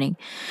was the morning.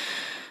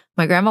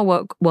 My grandma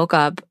woke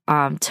up,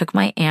 took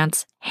my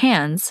aunt's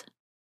hands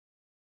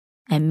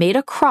and made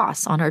a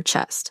cross on her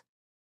chest,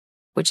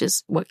 which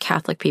is what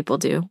Catholic people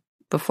do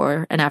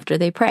before and after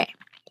they pray.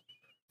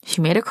 She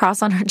made a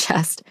cross on her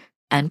chest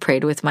and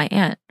prayed with my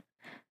aunt.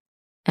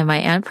 And my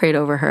aunt prayed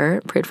over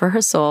her, prayed for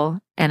her soul.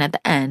 And at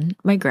the end,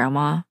 my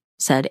grandma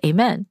said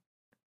amen,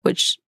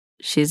 which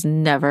she's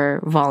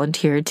never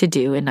volunteered to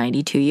do in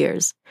 92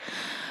 years.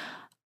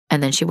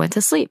 And then she went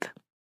to sleep.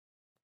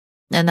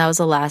 And that was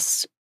the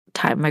last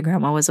time my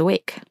grandma was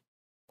awake.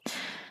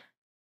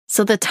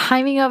 So the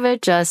timing of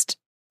it just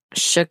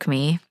shook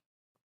me,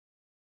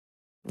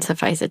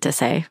 suffice it to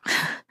say,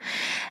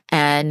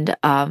 and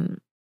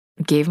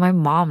gave my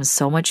mom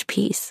so much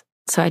peace.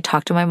 So I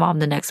talked to my mom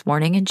the next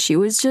morning and she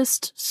was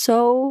just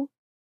so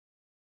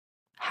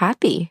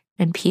happy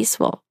and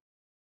peaceful.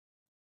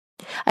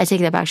 I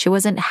take that back. She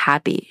wasn't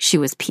happy. She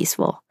was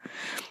peaceful.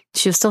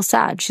 She was still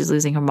sad. She's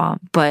losing her mom.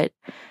 But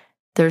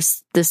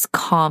there's this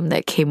calm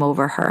that came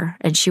over her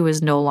and she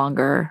was no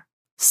longer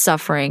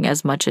suffering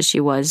as much as she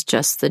was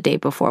just the day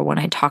before when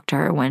I talked to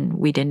her when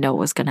we didn't know what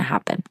was going to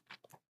happen.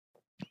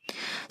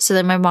 So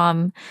then my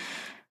mom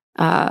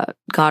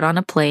got on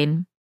a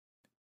plane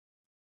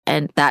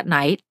and that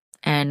night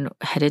and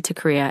headed to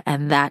Korea.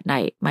 And that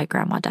night, my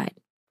grandma died.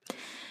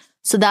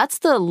 So that's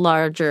the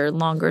larger,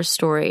 longer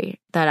story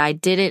that I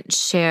didn't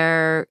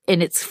share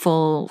in its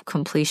full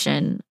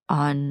completion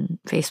on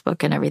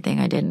Facebook and everything.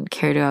 I didn't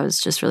care to. I was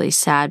just really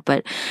sad.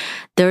 But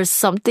there's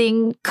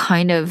something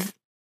there's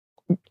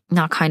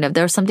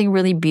something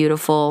really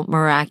beautiful,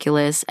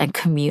 miraculous, and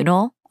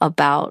communal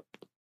about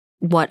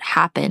what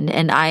happened.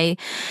 And I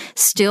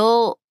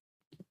still,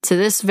 to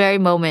this very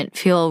moment,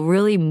 feel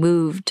really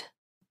moved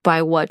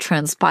by what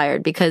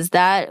transpired because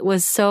that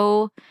was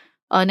so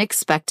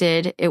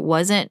unexpected. It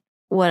wasn't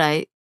what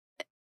I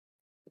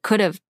could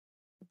have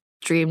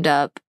dreamed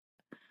up.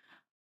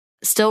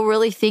 Still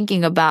really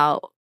thinking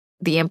about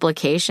the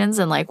implications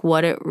and like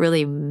what it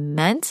really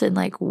meant and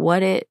like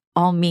what it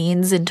all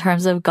means in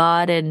terms of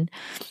God and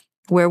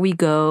where we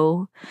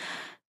go.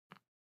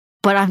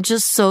 But I'm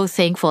just so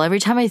thankful.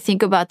 Every time I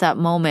think about that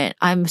moment,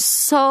 I'm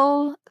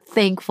so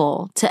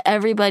thankful to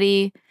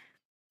everybody,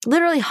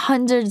 literally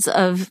hundreds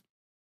of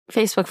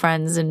Facebook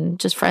friends and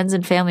just friends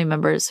and family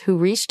members who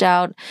reached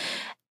out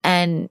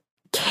and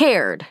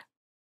cared.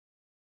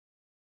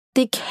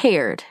 They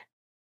cared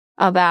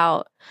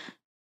about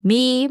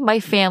me, my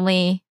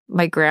family,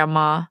 my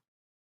grandma.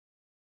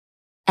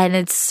 And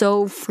it's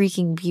so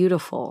freaking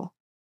beautiful.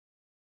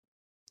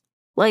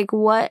 Like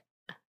what?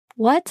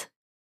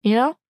 You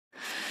know?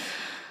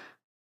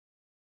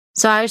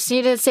 So I just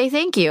needed to say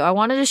thank you. I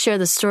wanted to share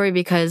the story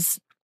because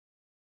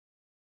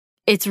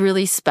it's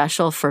really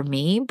special for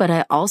me, but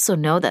I also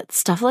know that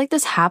stuff like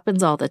this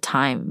happens all the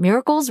time.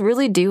 Miracles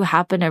really do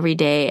happen every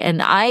day.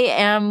 And I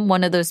am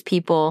one of those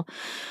people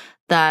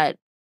that,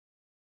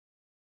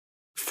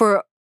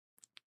 for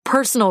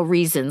personal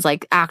reasons,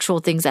 like actual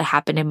things that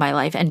happen in my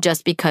life, and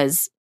just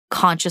because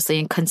consciously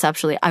and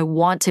conceptually, I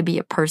want to be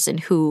a person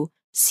who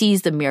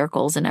sees the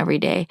miracles in every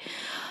day.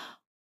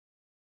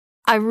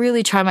 I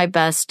really try my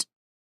best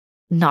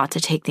not to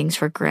take things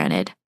for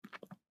granted.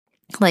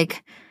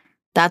 Like,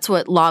 that's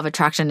what law of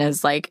attraction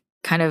is like,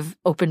 kind of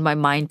opened my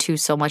mind to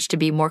so much, to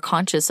be more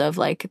conscious of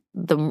like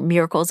the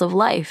miracles of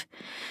life,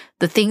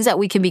 the things that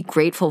we can be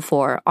grateful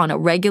for on a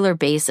regular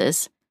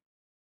basis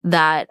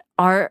that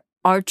are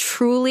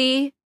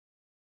truly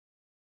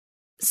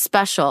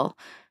special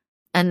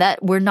and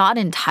that we're not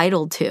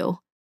entitled to,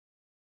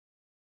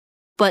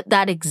 but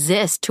that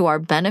exist to our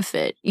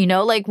benefit. You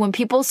know, like when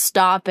people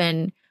stop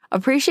and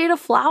appreciate a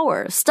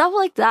flower, stuff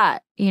like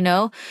that, you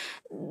know,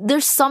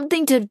 there's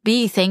something to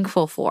be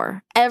thankful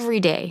for every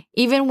day,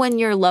 even when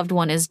your loved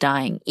one is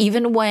dying,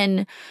 even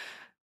when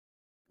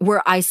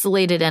we're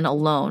isolated and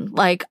alone.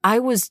 Like, I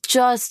was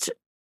just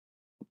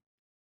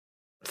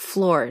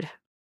floored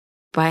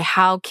by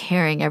how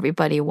caring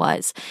everybody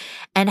was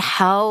and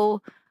how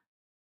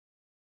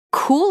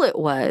cool it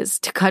was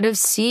to kind of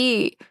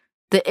see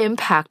the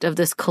impact of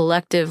this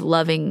collective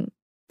loving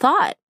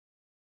thought.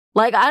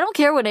 Like, I don't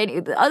care what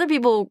other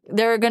people,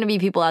 there are going to be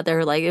people out there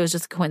who are like, it was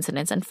just a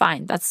coincidence, and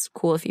fine. That's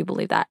cool if you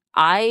believe that.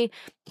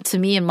 To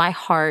me, in my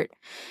heart,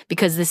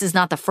 because this is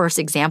not the first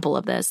example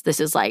of this, this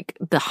is like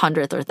the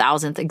 100th or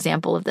 1000th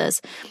example of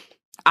this.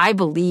 I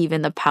believe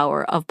in the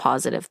power of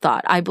positive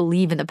thought. I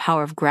believe in the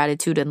power of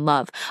gratitude and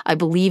love. I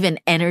believe in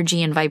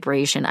energy and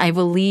vibration. I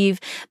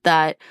believe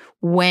that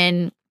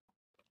when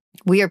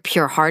we are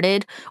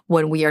pure-hearted,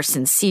 when we are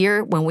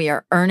sincere, when we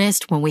are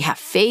earnest, when we have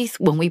faith,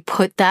 when we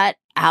put that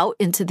out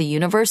into the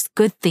universe,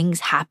 good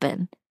things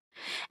happen.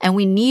 And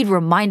we need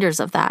reminders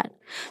of that.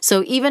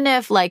 So even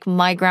if like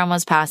my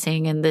grandma's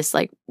passing and this,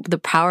 like the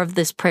power of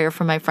this prayer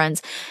for my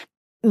friends,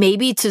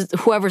 maybe to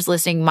whoever's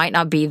listening might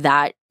not be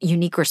that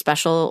unique or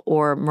special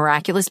or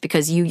miraculous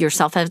because you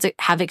yourself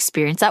have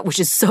experienced that, which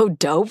is so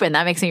dope. And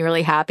that makes me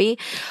really happy.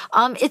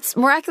 It's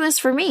miraculous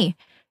for me.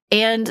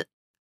 And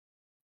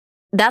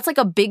that's like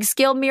a big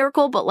scale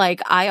miracle, but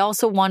like I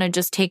also want to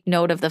just take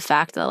note of the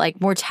fact that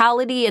like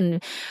mortality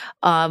and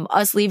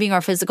us leaving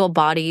our physical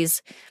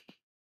bodies,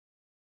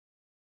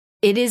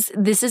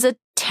 this is a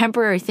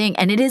temporary thing,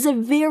 and it is a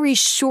very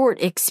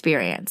short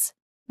experience.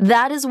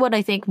 That is what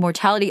I think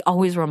mortality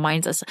always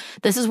reminds us.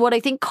 This is what I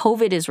think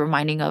COVID is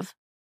reminding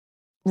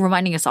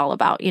us all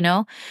about, you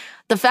know?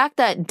 The fact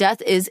that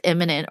death is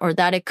imminent, or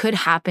that it could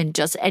happen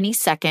just any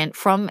second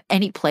from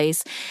any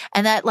place,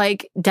 and that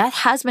like death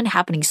has been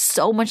happening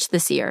so much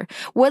this year,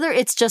 whether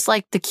it's just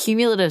like the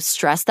cumulative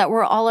stress that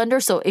we're all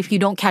under. So if you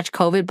don't catch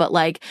COVID, but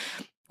like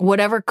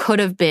whatever could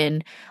have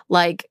been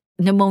like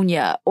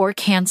pneumonia or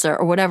cancer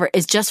or whatever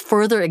is just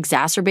further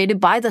exacerbated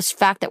by the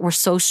fact that we're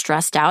so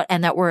stressed out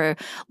and that we're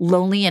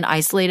lonely and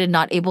isolated,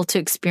 not able to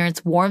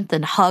experience warmth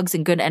and hugs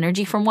and good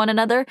energy from one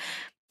another.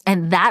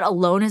 And that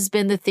alone has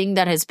been the thing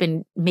that has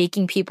been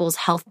making people's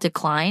health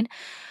decline.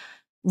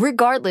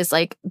 Regardless,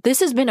 like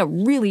this has been a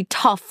really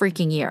tough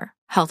freaking year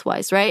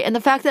health-wise, right? And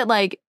the fact that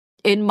like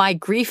in my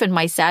grief and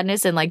my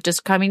sadness and like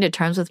just coming to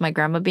terms with my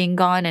grandma being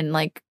gone and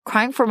like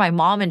crying for my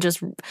mom and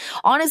just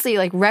honestly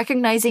like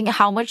recognizing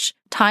how much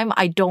time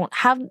I don't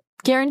have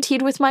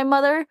guaranteed with my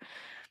mother.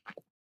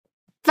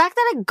 The fact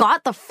that I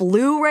got the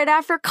flu right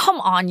after, come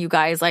on, you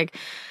guys, like,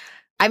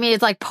 I mean,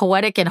 it's like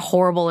poetic and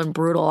horrible and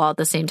brutal all at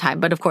the same time.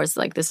 But of course,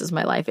 like this is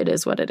my life. It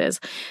is what it is.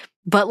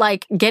 But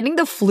like getting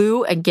the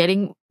flu and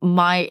getting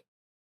my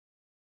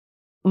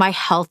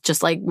health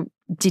just like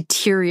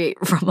deteriorate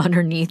from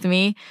underneath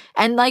me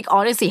and like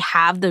honestly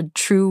have the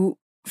true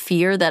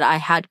fear that I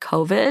had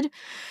COVID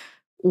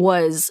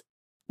was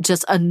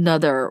just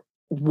another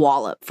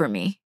wallop for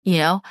me, you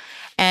know?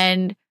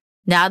 And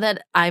now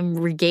that I'm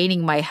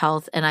regaining my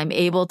health and I'm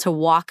able to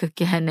walk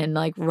again and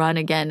like run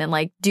again and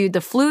like, dude,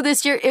 the flu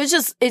this year,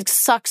 it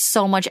sucks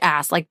so much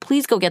ass. Like,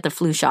 please go get the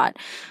flu shot.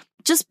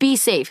 Just be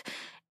safe.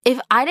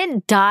 If I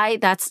didn't die,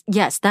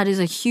 that is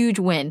a huge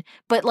win.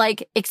 But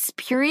like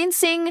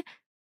experiencing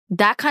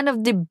that kind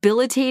of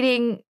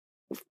debilitating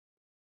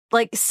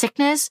like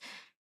sickness,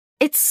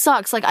 it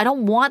sucks. Like, I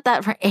don't want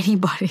that for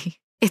anybody.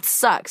 It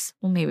sucks.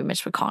 Well, maybe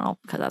Mitch McConnell,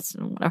 because that's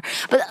whatever.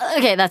 But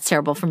okay, that's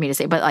terrible for me to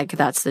say, but like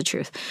that's the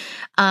truth.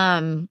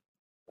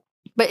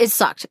 But it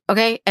sucked,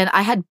 okay? And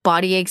I had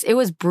body aches. It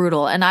was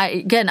brutal. And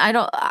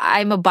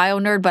I'm a bio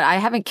nerd, but I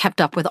haven't kept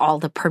up with all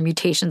the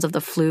permutations of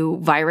the flu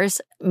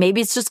virus.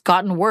 Maybe it's just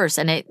gotten worse.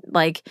 And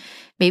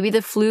maybe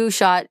the flu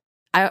shot,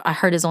 I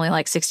heard is only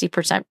like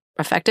 60%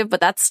 effective,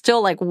 but that's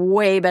still like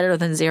way better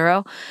than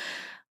zero.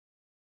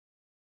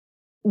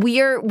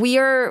 We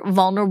are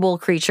vulnerable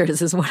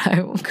creatures is what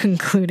I'm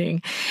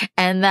concluding.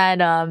 And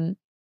that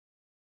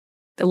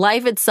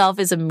life itself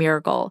is a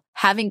miracle.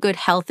 Having good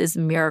health is a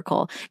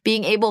miracle.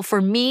 Being able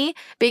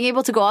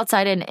to go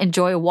outside and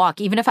enjoy a walk,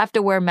 even if I have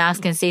to wear a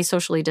mask and stay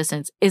socially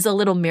distanced, is a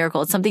little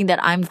miracle. It's something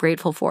that I'm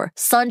grateful for.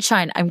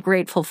 Sunshine, I'm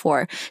grateful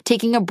for.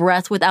 Taking a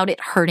breath without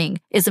it hurting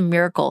is a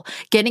miracle.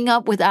 Getting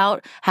up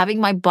without having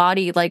my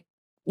body like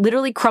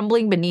literally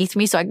crumbling beneath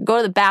me so I can go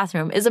to the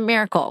bathroom is a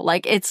miracle.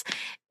 Like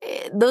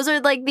those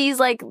are like these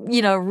like,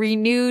 you know,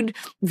 renewed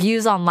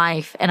views on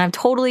life. And I'm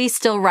totally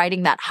still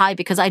riding that high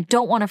because I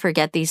don't want to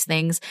forget these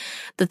things.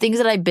 The things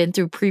that I've been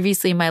through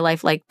previously in my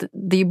life, like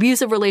the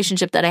abusive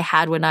relationship that I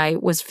had when I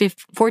was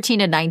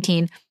 14 and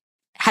 19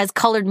 has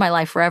colored my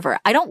life forever.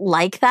 I don't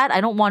like that.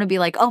 I don't want to be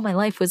like, oh, my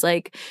life was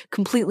like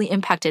completely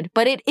impacted,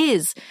 but it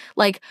is.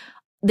 Like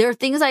there are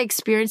things I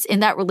experienced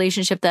in that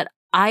relationship that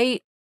I'm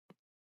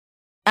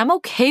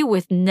okay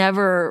with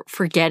never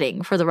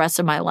forgetting for the rest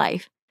of my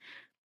life.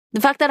 The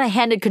fact that I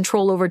handed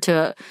control over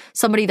to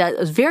somebody that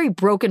was a very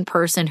broken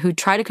person who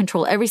tried to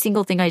control every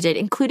single thing I did,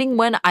 including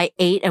when I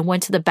ate and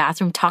went to the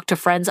bathroom, talked to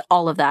friends,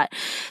 all of that.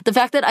 The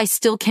fact that I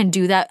still can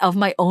do that of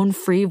my own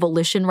free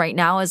volition right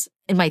now as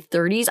in my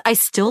 30s, I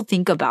still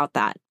think about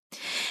that.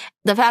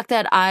 The fact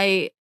that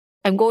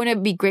I'm going to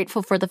be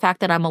grateful for the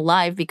fact that I'm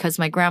alive because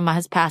my grandma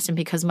has passed and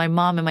because my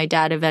mom and my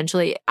dad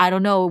eventually, I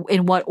don't know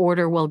in what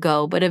order we'll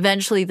go, but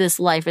eventually this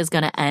life is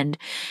going to end.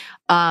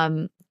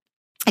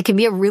 It can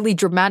be a really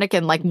dramatic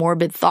and like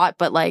morbid thought,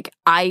 but like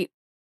I'm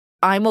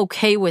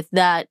okay with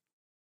that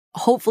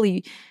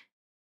hopefully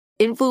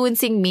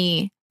influencing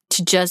me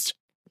to just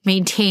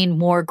maintain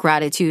more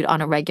gratitude on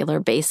a regular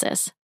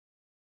basis.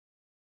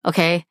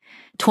 Okay?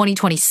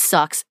 2020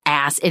 sucks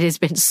ass. It has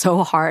been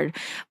so hard,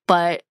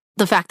 but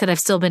the fact that I've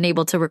still been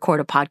able to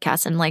record a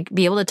podcast and like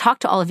be able to talk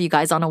to all of you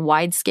guys on a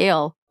wide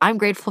scale, I'm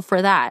grateful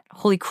for that.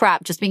 Holy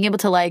crap. Just being able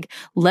to like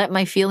let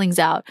my feelings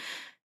out.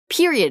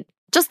 Period.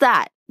 Just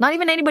that. Not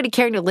even anybody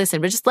caring to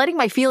listen, but just letting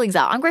my feelings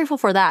out. I'm grateful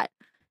for that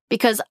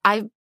because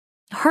I've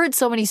heard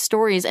so many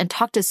stories and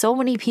talked to so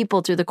many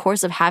people through the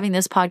course of having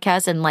this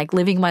podcast and like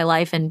living my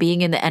life and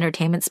being in the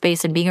entertainment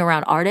space and being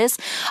around artists.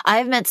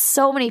 I've met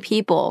so many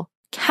people,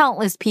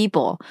 countless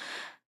people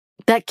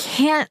that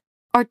can't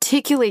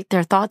articulate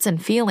their thoughts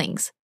and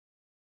feelings.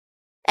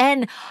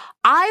 And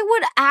I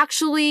would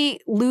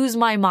actually lose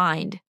my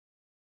mind.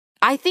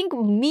 I think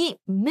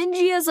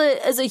Minji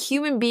as a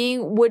human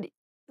being would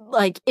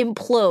like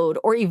implode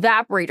or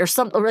evaporate or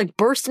something, or like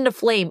burst into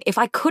flame if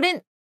I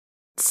couldn't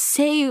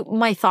say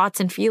my thoughts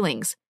and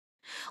feelings.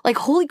 Like,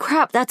 holy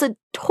crap, that's a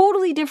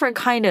totally different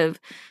kind of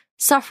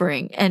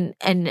suffering and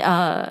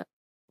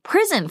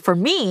prison for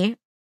me.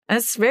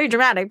 That's very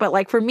dramatic, but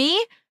like for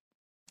me,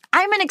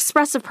 I'm an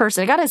expressive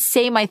person. I got to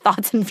say my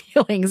thoughts and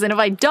feelings. And if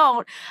I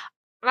don't,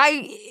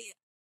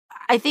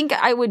 I think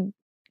I would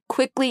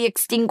quickly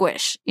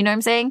extinguish. You know what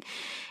I'm saying?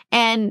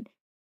 And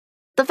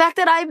the fact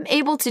that I'm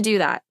able to do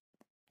that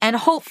and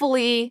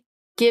hopefully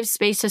give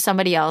space to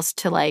somebody else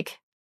to like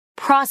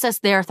process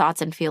their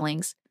thoughts and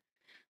feelings,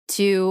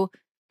 to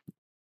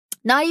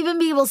not even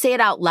be able to say it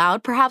out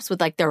loud, perhaps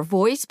with like their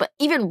voice, but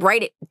even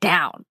write it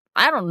down.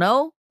 I don't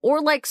know.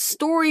 Or like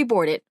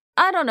storyboard it.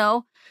 I don't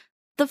know.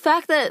 The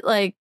fact that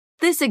like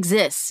this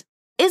exists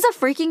is a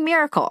freaking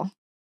miracle.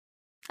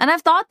 And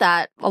I've thought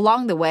that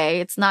along the way.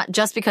 It's not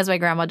just because my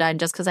grandma died and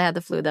just because I had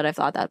the flu that I've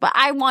thought that. But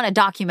I want to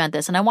document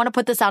this and I want to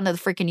put this out into the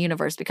freaking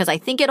universe because I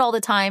think it all the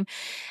time.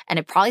 And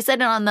I probably said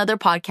it on another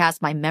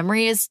podcast. My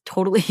memory is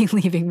totally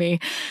leaving me.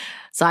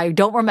 So I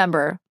don't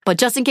remember. But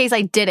just in case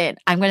I didn't,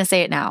 I'm going to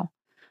say it now.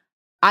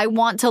 I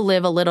want to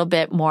live a little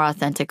bit more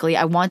authentically.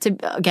 I want to,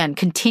 again,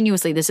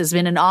 continuously, this has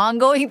been an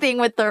ongoing thing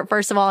with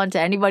first of all, and to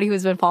anybody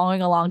who's been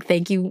following along,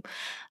 thank you.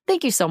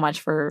 Thank you so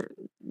much for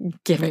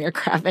giving a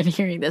crap and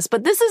hearing this.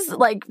 But this is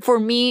like,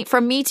 from me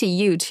to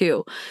you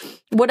too.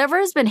 Whatever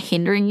has been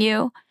hindering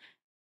you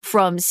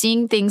from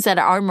seeing things that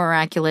are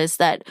miraculous,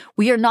 that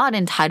we are not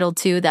entitled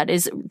to, that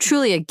is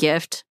truly a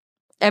gift.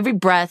 Every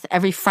breath,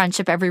 every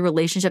friendship, every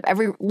relationship,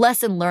 every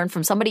lesson learned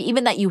from somebody,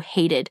 even that you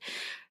hated,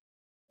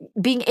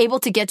 being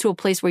able to get to a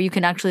place where you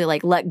can actually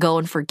like let go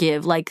and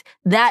forgive, like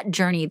that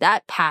journey,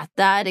 that path,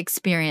 that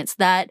experience,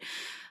 that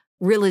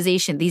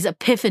realization, these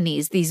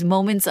epiphanies, these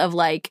moments of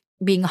like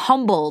being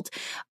humbled,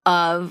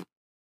 of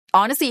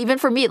honestly, even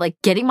for me, like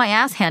getting my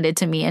ass handed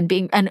to me and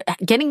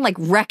getting like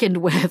reckoned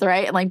with,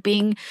 right? And like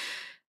being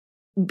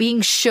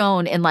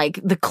shown in like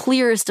the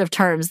clearest of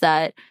terms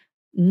that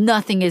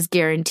nothing is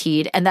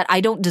guaranteed and that I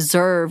don't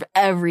deserve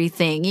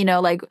everything, you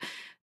know, like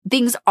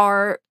things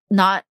are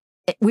not,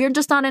 we're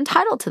just not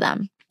entitled to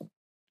them.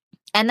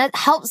 And that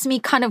helps me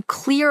kind of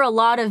clear a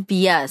lot of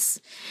BS.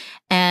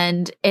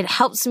 And it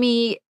helps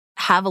me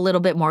have a little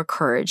bit more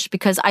courage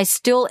because I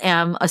still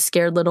am a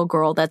scared little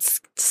girl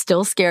that's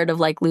still scared of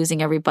like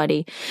losing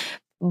everybody.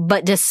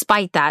 But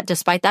despite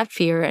that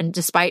fear and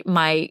despite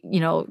my, you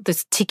know,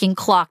 this ticking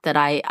clock that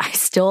I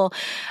still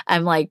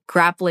am like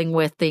grappling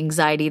with the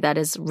anxiety that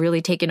has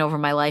really taken over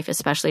my life,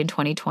 especially in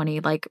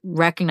 2020, like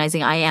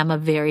recognizing I am a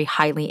very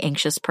highly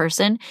anxious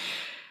person.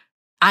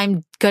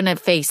 I'm going to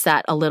face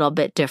that a little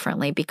bit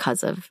differently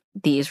because of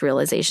these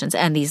realizations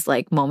and these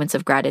like moments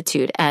of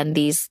gratitude and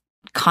these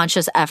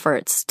conscious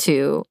efforts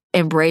to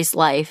embrace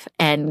life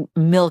and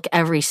milk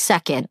every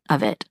second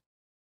of it,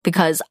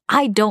 because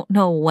I don't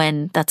know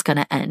when that's going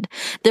to end.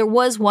 There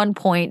was one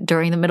point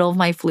during the middle of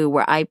my flu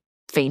where I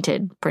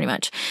fainted pretty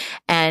much.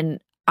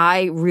 And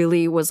I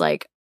really was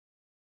like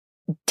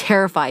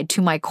terrified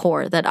to my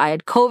core that I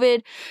had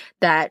COVID,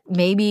 that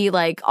maybe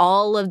like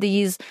all of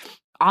these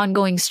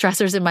ongoing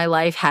stressors in my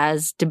life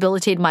has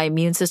debilitated my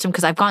immune system,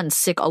 because I've gotten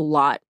sick a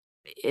lot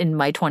in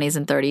my 20s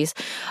and 30s,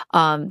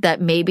 that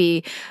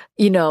maybe,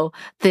 you know,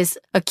 this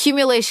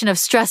accumulation of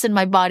stress in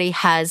my body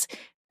has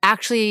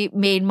actually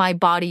made my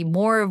body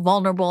more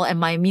vulnerable and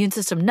my immune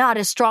system not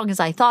as strong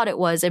as I thought it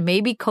was. And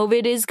maybe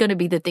COVID is going to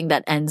be the thing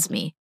that ends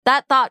me.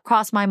 That thought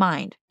crossed my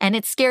mind and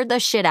it scared the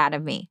shit out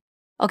of me.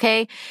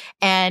 Okay.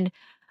 And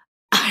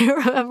I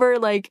remember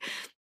like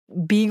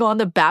being on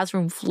the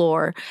bathroom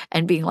floor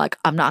and being like,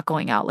 I'm not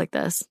going out like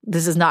this.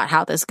 This is not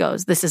how this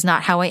goes. This is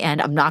not how I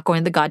end. I'm not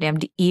going to the goddamn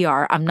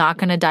ER. I'm not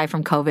going to die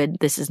from COVID.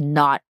 This is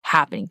not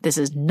happening. This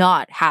is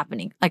not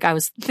happening. Like I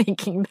was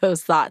thinking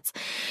those thoughts.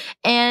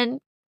 And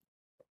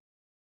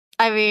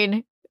I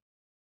mean,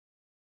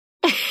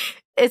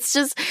 it's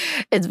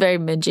very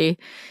mingy.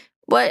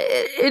 But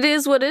it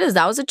is what it is.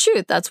 That was the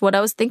truth. That's what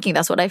I was thinking.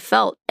 That's what I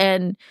felt.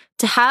 And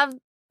to have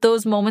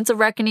those moments of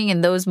reckoning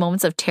and those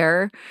moments of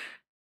terror,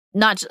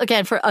 not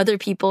again for other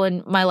people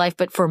in my life,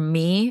 but for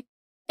me,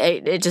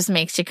 it just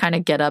makes you kind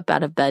of get up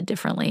out of bed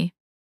differently.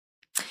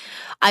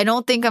 I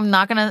don't think I'm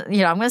not going to,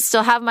 you know, I'm going to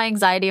still have my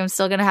anxiety. I'm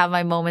still going to have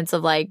my moments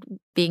of like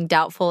being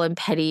doubtful and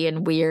petty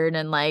and weird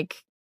and like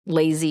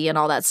lazy and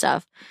all that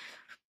stuff.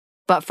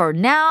 But for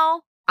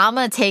now, I'm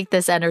going to take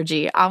this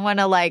energy.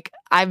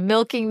 I'm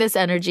milking this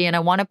energy and I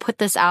want to put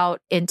this out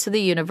into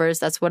the universe.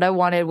 That's what I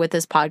wanted with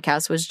this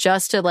podcast, was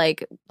just to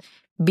like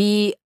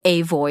be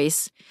a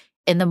voice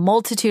in the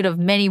multitude of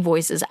many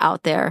voices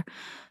out there,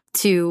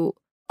 to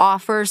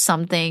offer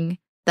something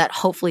that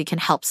hopefully can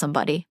help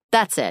somebody.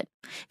 That's it.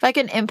 If I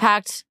can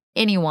impact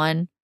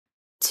anyone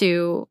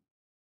to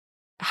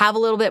have a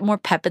little bit more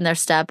pep in their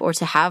step, or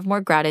to have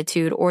more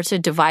gratitude, or to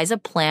devise a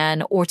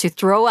plan, or to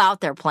throw out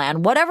their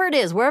plan, whatever it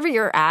is, wherever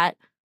you're at,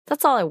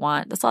 that's all I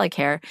want. That's all I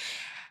care.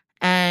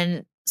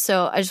 And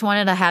so I just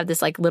wanted to have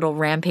this like little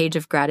rampage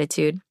of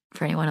gratitude.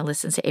 For anyone who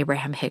listens to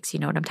Abraham Hicks, you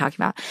know what I'm talking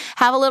about.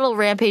 Have a little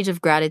rampage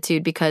of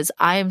gratitude because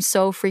I am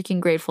so freaking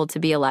grateful to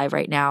be alive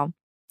right now.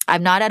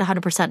 I'm not at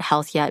 100%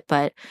 health yet,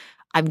 but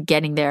I'm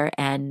getting there,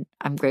 and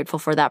I'm grateful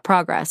for that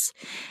progress.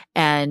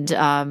 And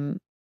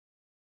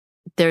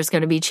there's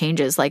going to be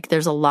changes. Like,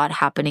 there's a lot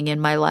happening in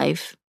my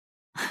life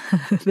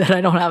that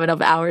I don't have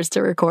enough hours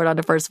to record on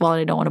the first of all,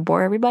 and I don't want to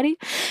bore everybody.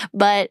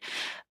 But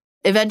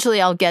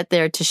eventually I'll get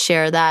there to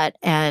share that.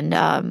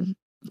 And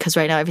because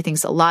right now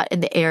everything's a lot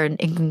in the air and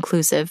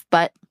inconclusive.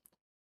 But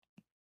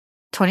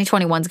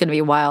 2021 is going to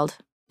be wild.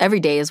 Every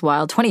day is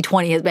wild.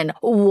 2020 has been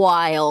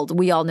wild.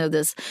 We all know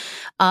this.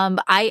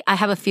 I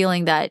have a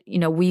feeling that,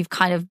 we've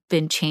kind of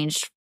been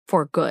changed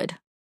for good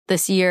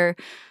this year,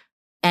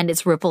 and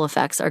its ripple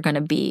effects are going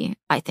to be,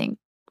 I think,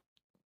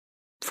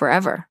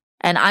 forever.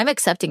 And I'm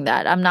accepting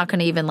that. I'm not going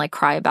to even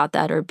cry about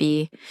that or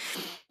be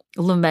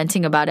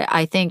lamenting about it.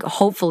 I think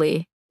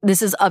hopefully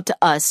this is up to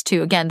us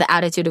to, again, the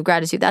attitude of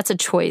gratitude. That's a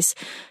choice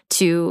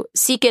to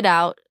seek it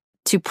out,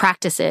 to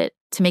practice it,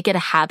 to make it a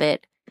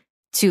habit,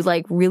 to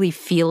really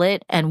feel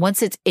it. And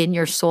once it's in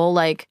your soul,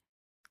 I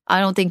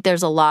don't think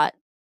there's a lot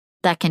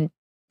that can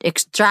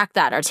extract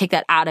that or take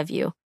that out of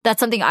you. That's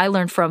something I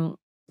learned from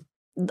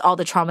all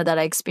the trauma that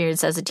I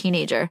experienced as a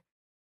teenager.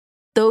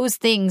 Those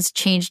things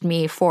changed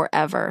me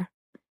forever.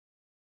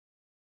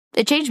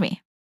 It changed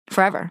me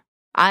forever.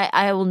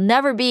 I will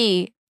never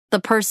be the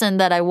person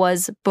that I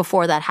was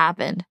before that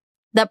happened.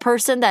 That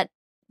person that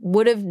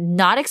would have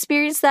not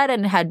experienced that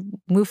and had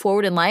moved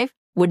forward in life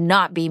would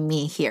not be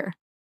me here.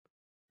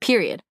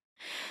 Period.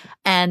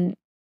 And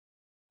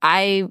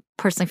I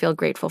personally feel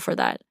grateful for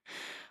that.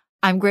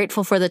 I'm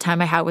grateful for the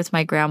time I had with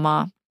my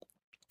grandma.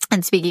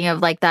 And speaking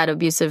of that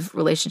abusive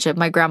relationship,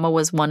 my grandma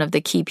was one of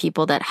the key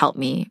people that helped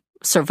me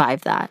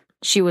survive that.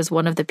 She was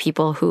one of the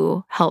people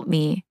who helped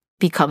me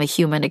become a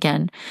human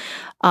again.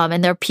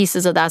 And there are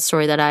pieces of that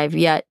story that I've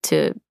yet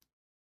to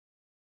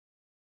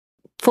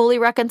fully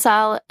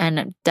reconcile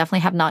and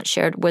definitely have not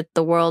shared with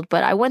the world.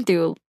 But I went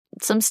through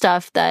some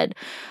stuff that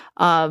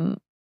I'm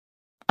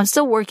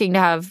still working to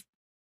have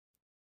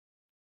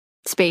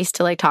space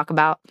to talk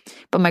about.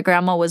 But my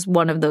grandma was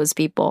one of those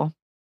people.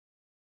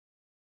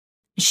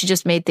 She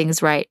just made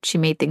things right. She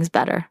made things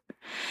better.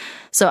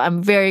 So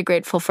I'm very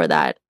grateful for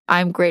that.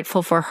 I'm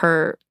grateful for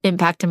her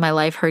impact in my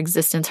life, her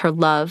existence, her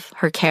love,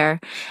 her care.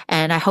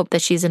 And I hope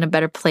that she's in a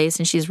better place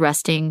and she's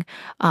resting.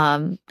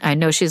 I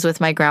know she's with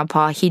my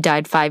grandpa. He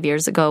died 5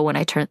 years ago when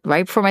I turned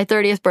right before my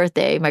 30th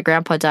birthday. My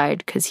grandpa died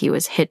because he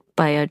was hit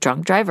by a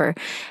drunk driver.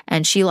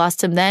 And she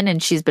lost him then,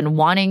 and she's been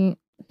wanting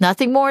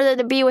nothing more than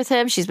to be with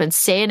him. She's been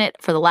saying it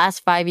for the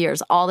last 5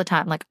 years all the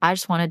time. I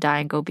just want to die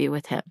and go be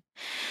with him.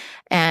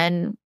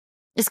 And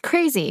it's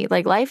crazy.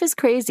 Life is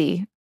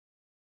crazy.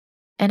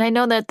 And I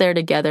know that they're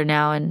together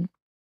now, and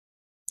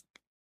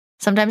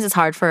sometimes it's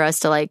hard for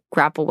us to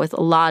grapple with a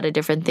lot of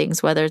different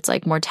things, whether it's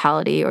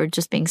mortality or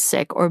just being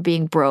sick or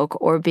being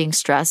broke or being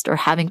stressed or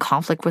having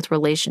conflict with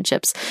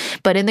relationships.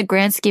 But in the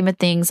grand scheme of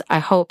things, I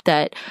hope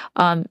that,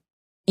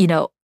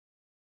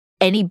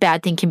 any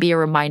bad thing can be a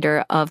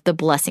reminder of the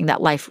blessing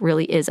that life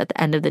really is at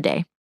the end of the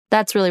day.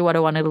 That's really what I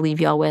wanted to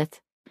leave y'all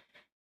with.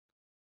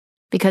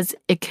 Because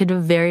it could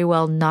very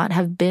well not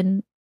have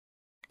been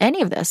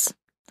any of this.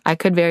 I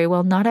could very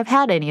well not have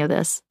had any of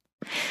this.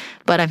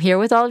 But I'm here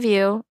with all of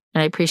you,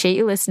 and I appreciate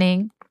you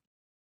listening.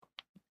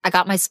 I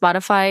got my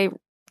Spotify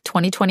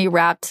 2020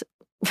 Wrapped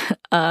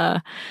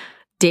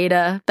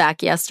data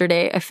back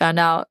yesterday. I found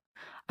out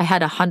I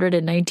had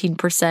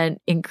 119%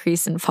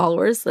 increase in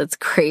followers. That's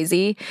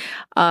crazy.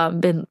 I'm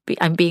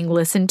being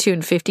listened to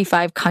in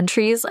 55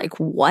 countries.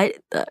 What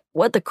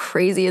the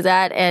crazy is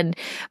that? And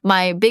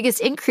my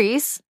biggest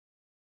increase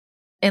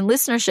in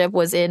listenership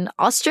was in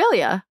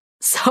Australia.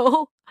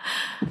 So,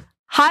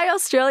 hi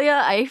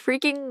Australia.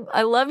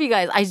 I love you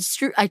guys.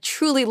 I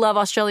truly love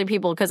Australian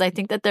people because I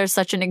think that there's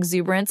such an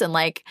exuberance and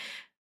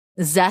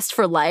zest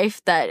for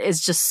life that is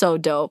just so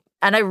dope.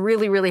 And I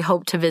really, really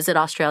hope to visit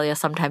Australia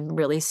sometime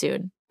really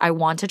soon. I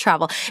want to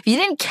travel. If you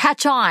didn't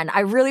catch on,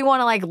 I really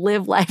want to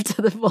live life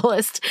to the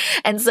fullest.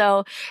 And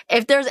so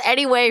if there's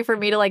any way for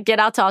me to get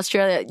out to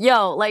Australia,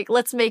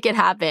 let's make it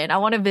happen. I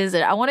want to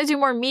visit. I want to do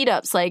more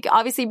meetups.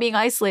 Obviously being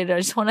isolated, I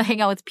just want to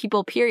hang out with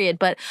people, period.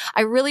 But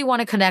I really want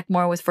to connect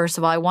more with, first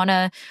of all, I want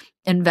to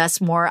invest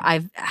more.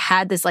 I've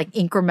had this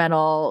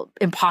incremental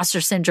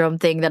imposter syndrome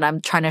thing that I'm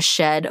trying to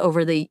shed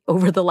over the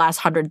last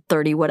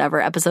 130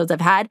 whatever episodes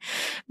I've had.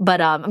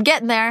 But I'm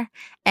getting there.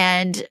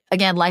 And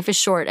again, life is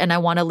short and I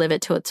want to live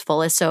it to its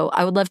fullest. So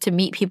I would love to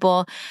meet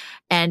people.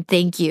 And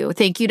thank you.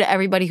 Thank you to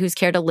everybody who's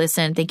cared to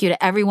listen. Thank you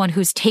to everyone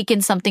who's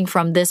taken something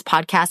from this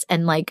podcast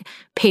and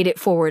paid it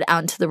forward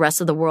out into the rest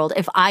of the world.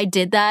 If I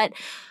did that,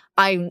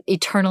 I'm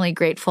eternally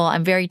grateful.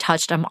 I'm very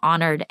touched. I'm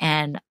honored.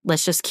 And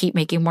let's just keep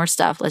making more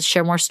stuff. Let's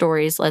share more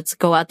stories. Let's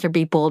go out there,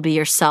 be bold, be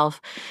yourself,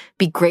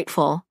 be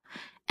grateful,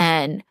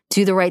 and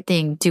do the right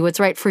thing. Do what's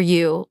right for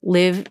you.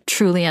 Live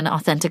truly and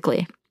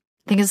authentically.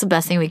 I think it's the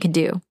best thing we can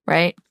do,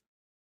 right?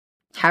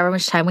 However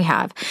much time we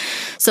have.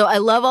 So I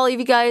love all of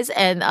you guys.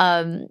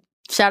 And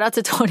shout out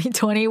to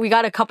 2020. We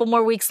got a couple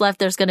more weeks left.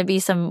 There's going to be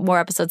some more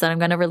episodes that I'm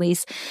going to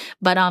release,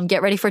 but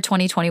get ready for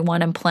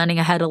 2021. I'm planning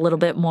ahead a little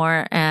bit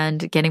more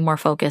and getting more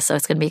focused, so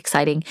it's going to be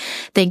exciting.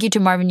 Thank you to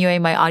Marvin Yue,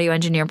 my audio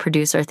engineer and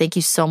producer. Thank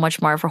you so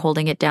much, Marv, for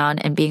holding it down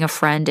and being a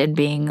friend and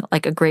being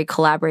like a great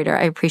collaborator.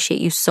 I appreciate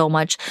you so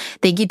much.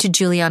 Thank you to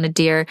Juliana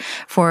Deer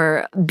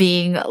for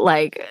being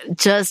like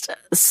just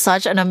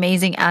such an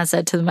amazing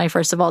asset to my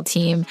First of All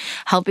team,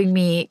 helping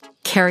me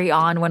carry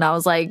on when I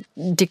was like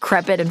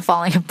decrepit and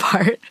falling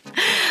apart.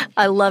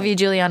 I love you,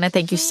 Juliana.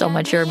 Thank you so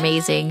much. You're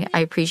amazing. I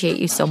appreciate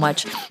you so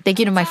much. Thank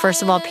you to my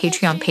First of All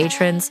Patreon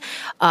patrons.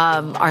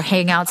 Our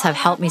hangouts have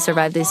helped me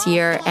survive this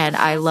year, and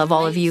I love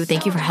all of you.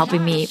 Thank you for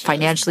helping me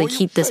financially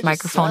keep this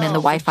microphone and the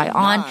Wi-Fi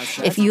on.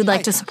 If you'd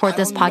like to support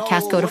this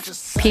podcast, go to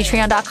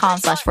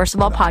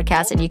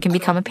patreon.com/firstofallpodcast and you can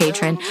become a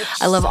patron.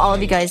 I love all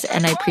of you guys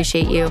and I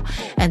appreciate you.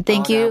 And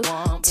thank you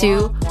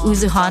to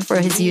Uzuhan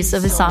for his use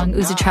of his song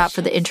Uzu Trap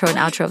for the intro and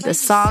outro of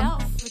this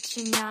song.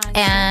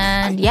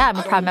 And yeah, I'm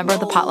a proud member of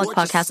the Potluck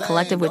Podcast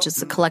Collective, which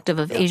is a collective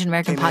of Asian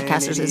American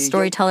podcasters and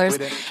storytellers.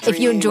 If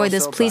you enjoyed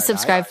this, please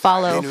subscribe,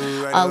 follow,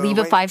 leave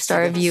a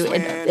 5-star review.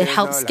 It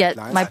helps get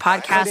my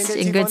podcast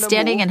in good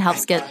standing and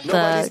helps get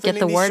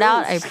the word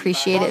out. I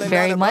appreciate it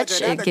very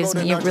much. It gives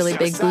me a really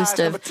big boost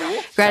of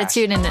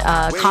gratitude and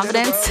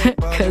confidence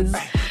because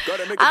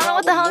I don't know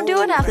what the hell I'm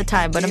doing half the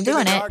time, but I'm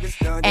doing it.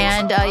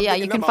 And yeah,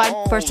 you can find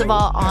First of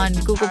All on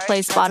Google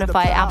Play,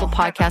 Spotify, Apple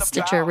Podcasts,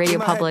 Stitcher, Radio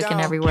Public,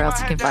 and everywhere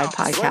else you can find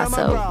podcasts.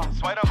 So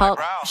help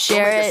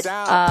share it.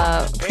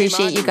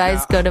 Appreciate you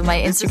guys. Go to my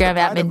Instagram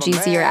at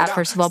Minjeezy or at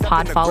First of All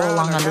Pod. Follow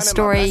along on the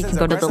story. You can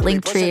go to the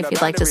link tree if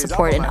you'd like to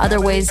support in other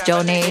ways.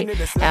 Donate,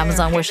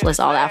 Amazon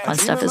wishlist, all that fun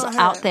stuff is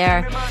out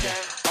there.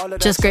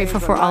 Just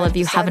grateful for all of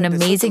you. Have an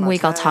amazing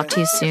week. I'll talk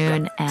to you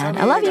soon. And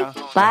I love you.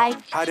 Bye.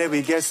 How did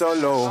we get so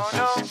low?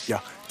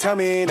 Yeah. Tell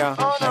me now.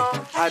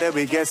 How did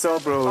we get so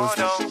bruised?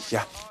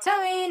 Yeah.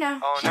 Tell me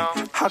now.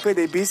 How could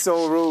they be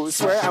so rude?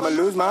 Swear I'ma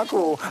lose my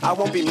cool. I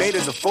won't be made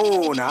as a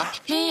fool now.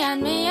 Mia.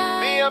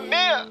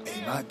 Mia.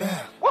 Like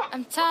that.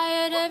 I'm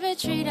tired of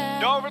retreating.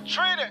 Don't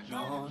retreat it.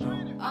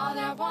 All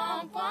that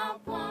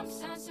womp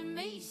sounds to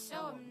me so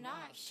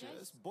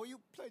obnoxious. Boy, you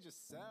played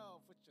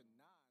yourself with your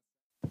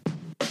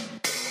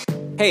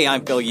Hey,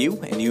 I'm Phil Yu,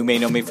 and you may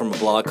know me from a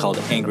blog called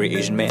Angry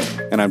Asian Man.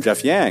 And I'm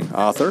Jeff Yang,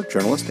 author,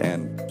 journalist,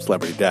 and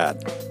celebrity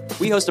dad.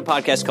 We host a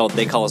podcast called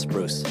They Call Us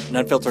Bruce, an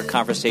unfiltered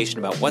conversation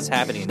about what's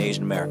happening in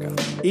Asian America.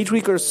 Each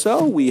week or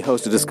so, we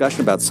host a discussion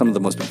about some of the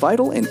most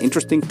vital and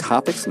interesting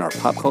topics in our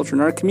pop culture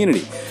and our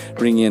community,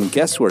 bringing in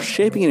guests who are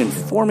shaping and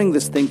informing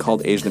this thing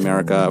called Asian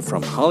America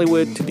from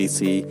Hollywood to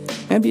D.C.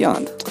 and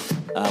beyond.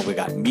 We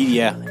got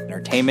media,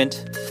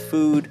 entertainment,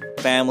 food,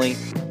 family,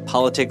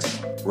 politics,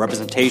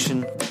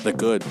 representation. The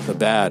good, the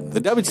bad,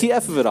 the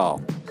WTF of it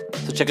all.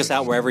 So check us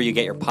out wherever you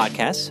get your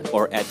podcasts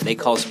or at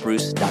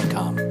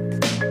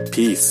theycallusbruce.com.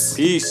 Peace.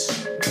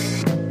 Peace.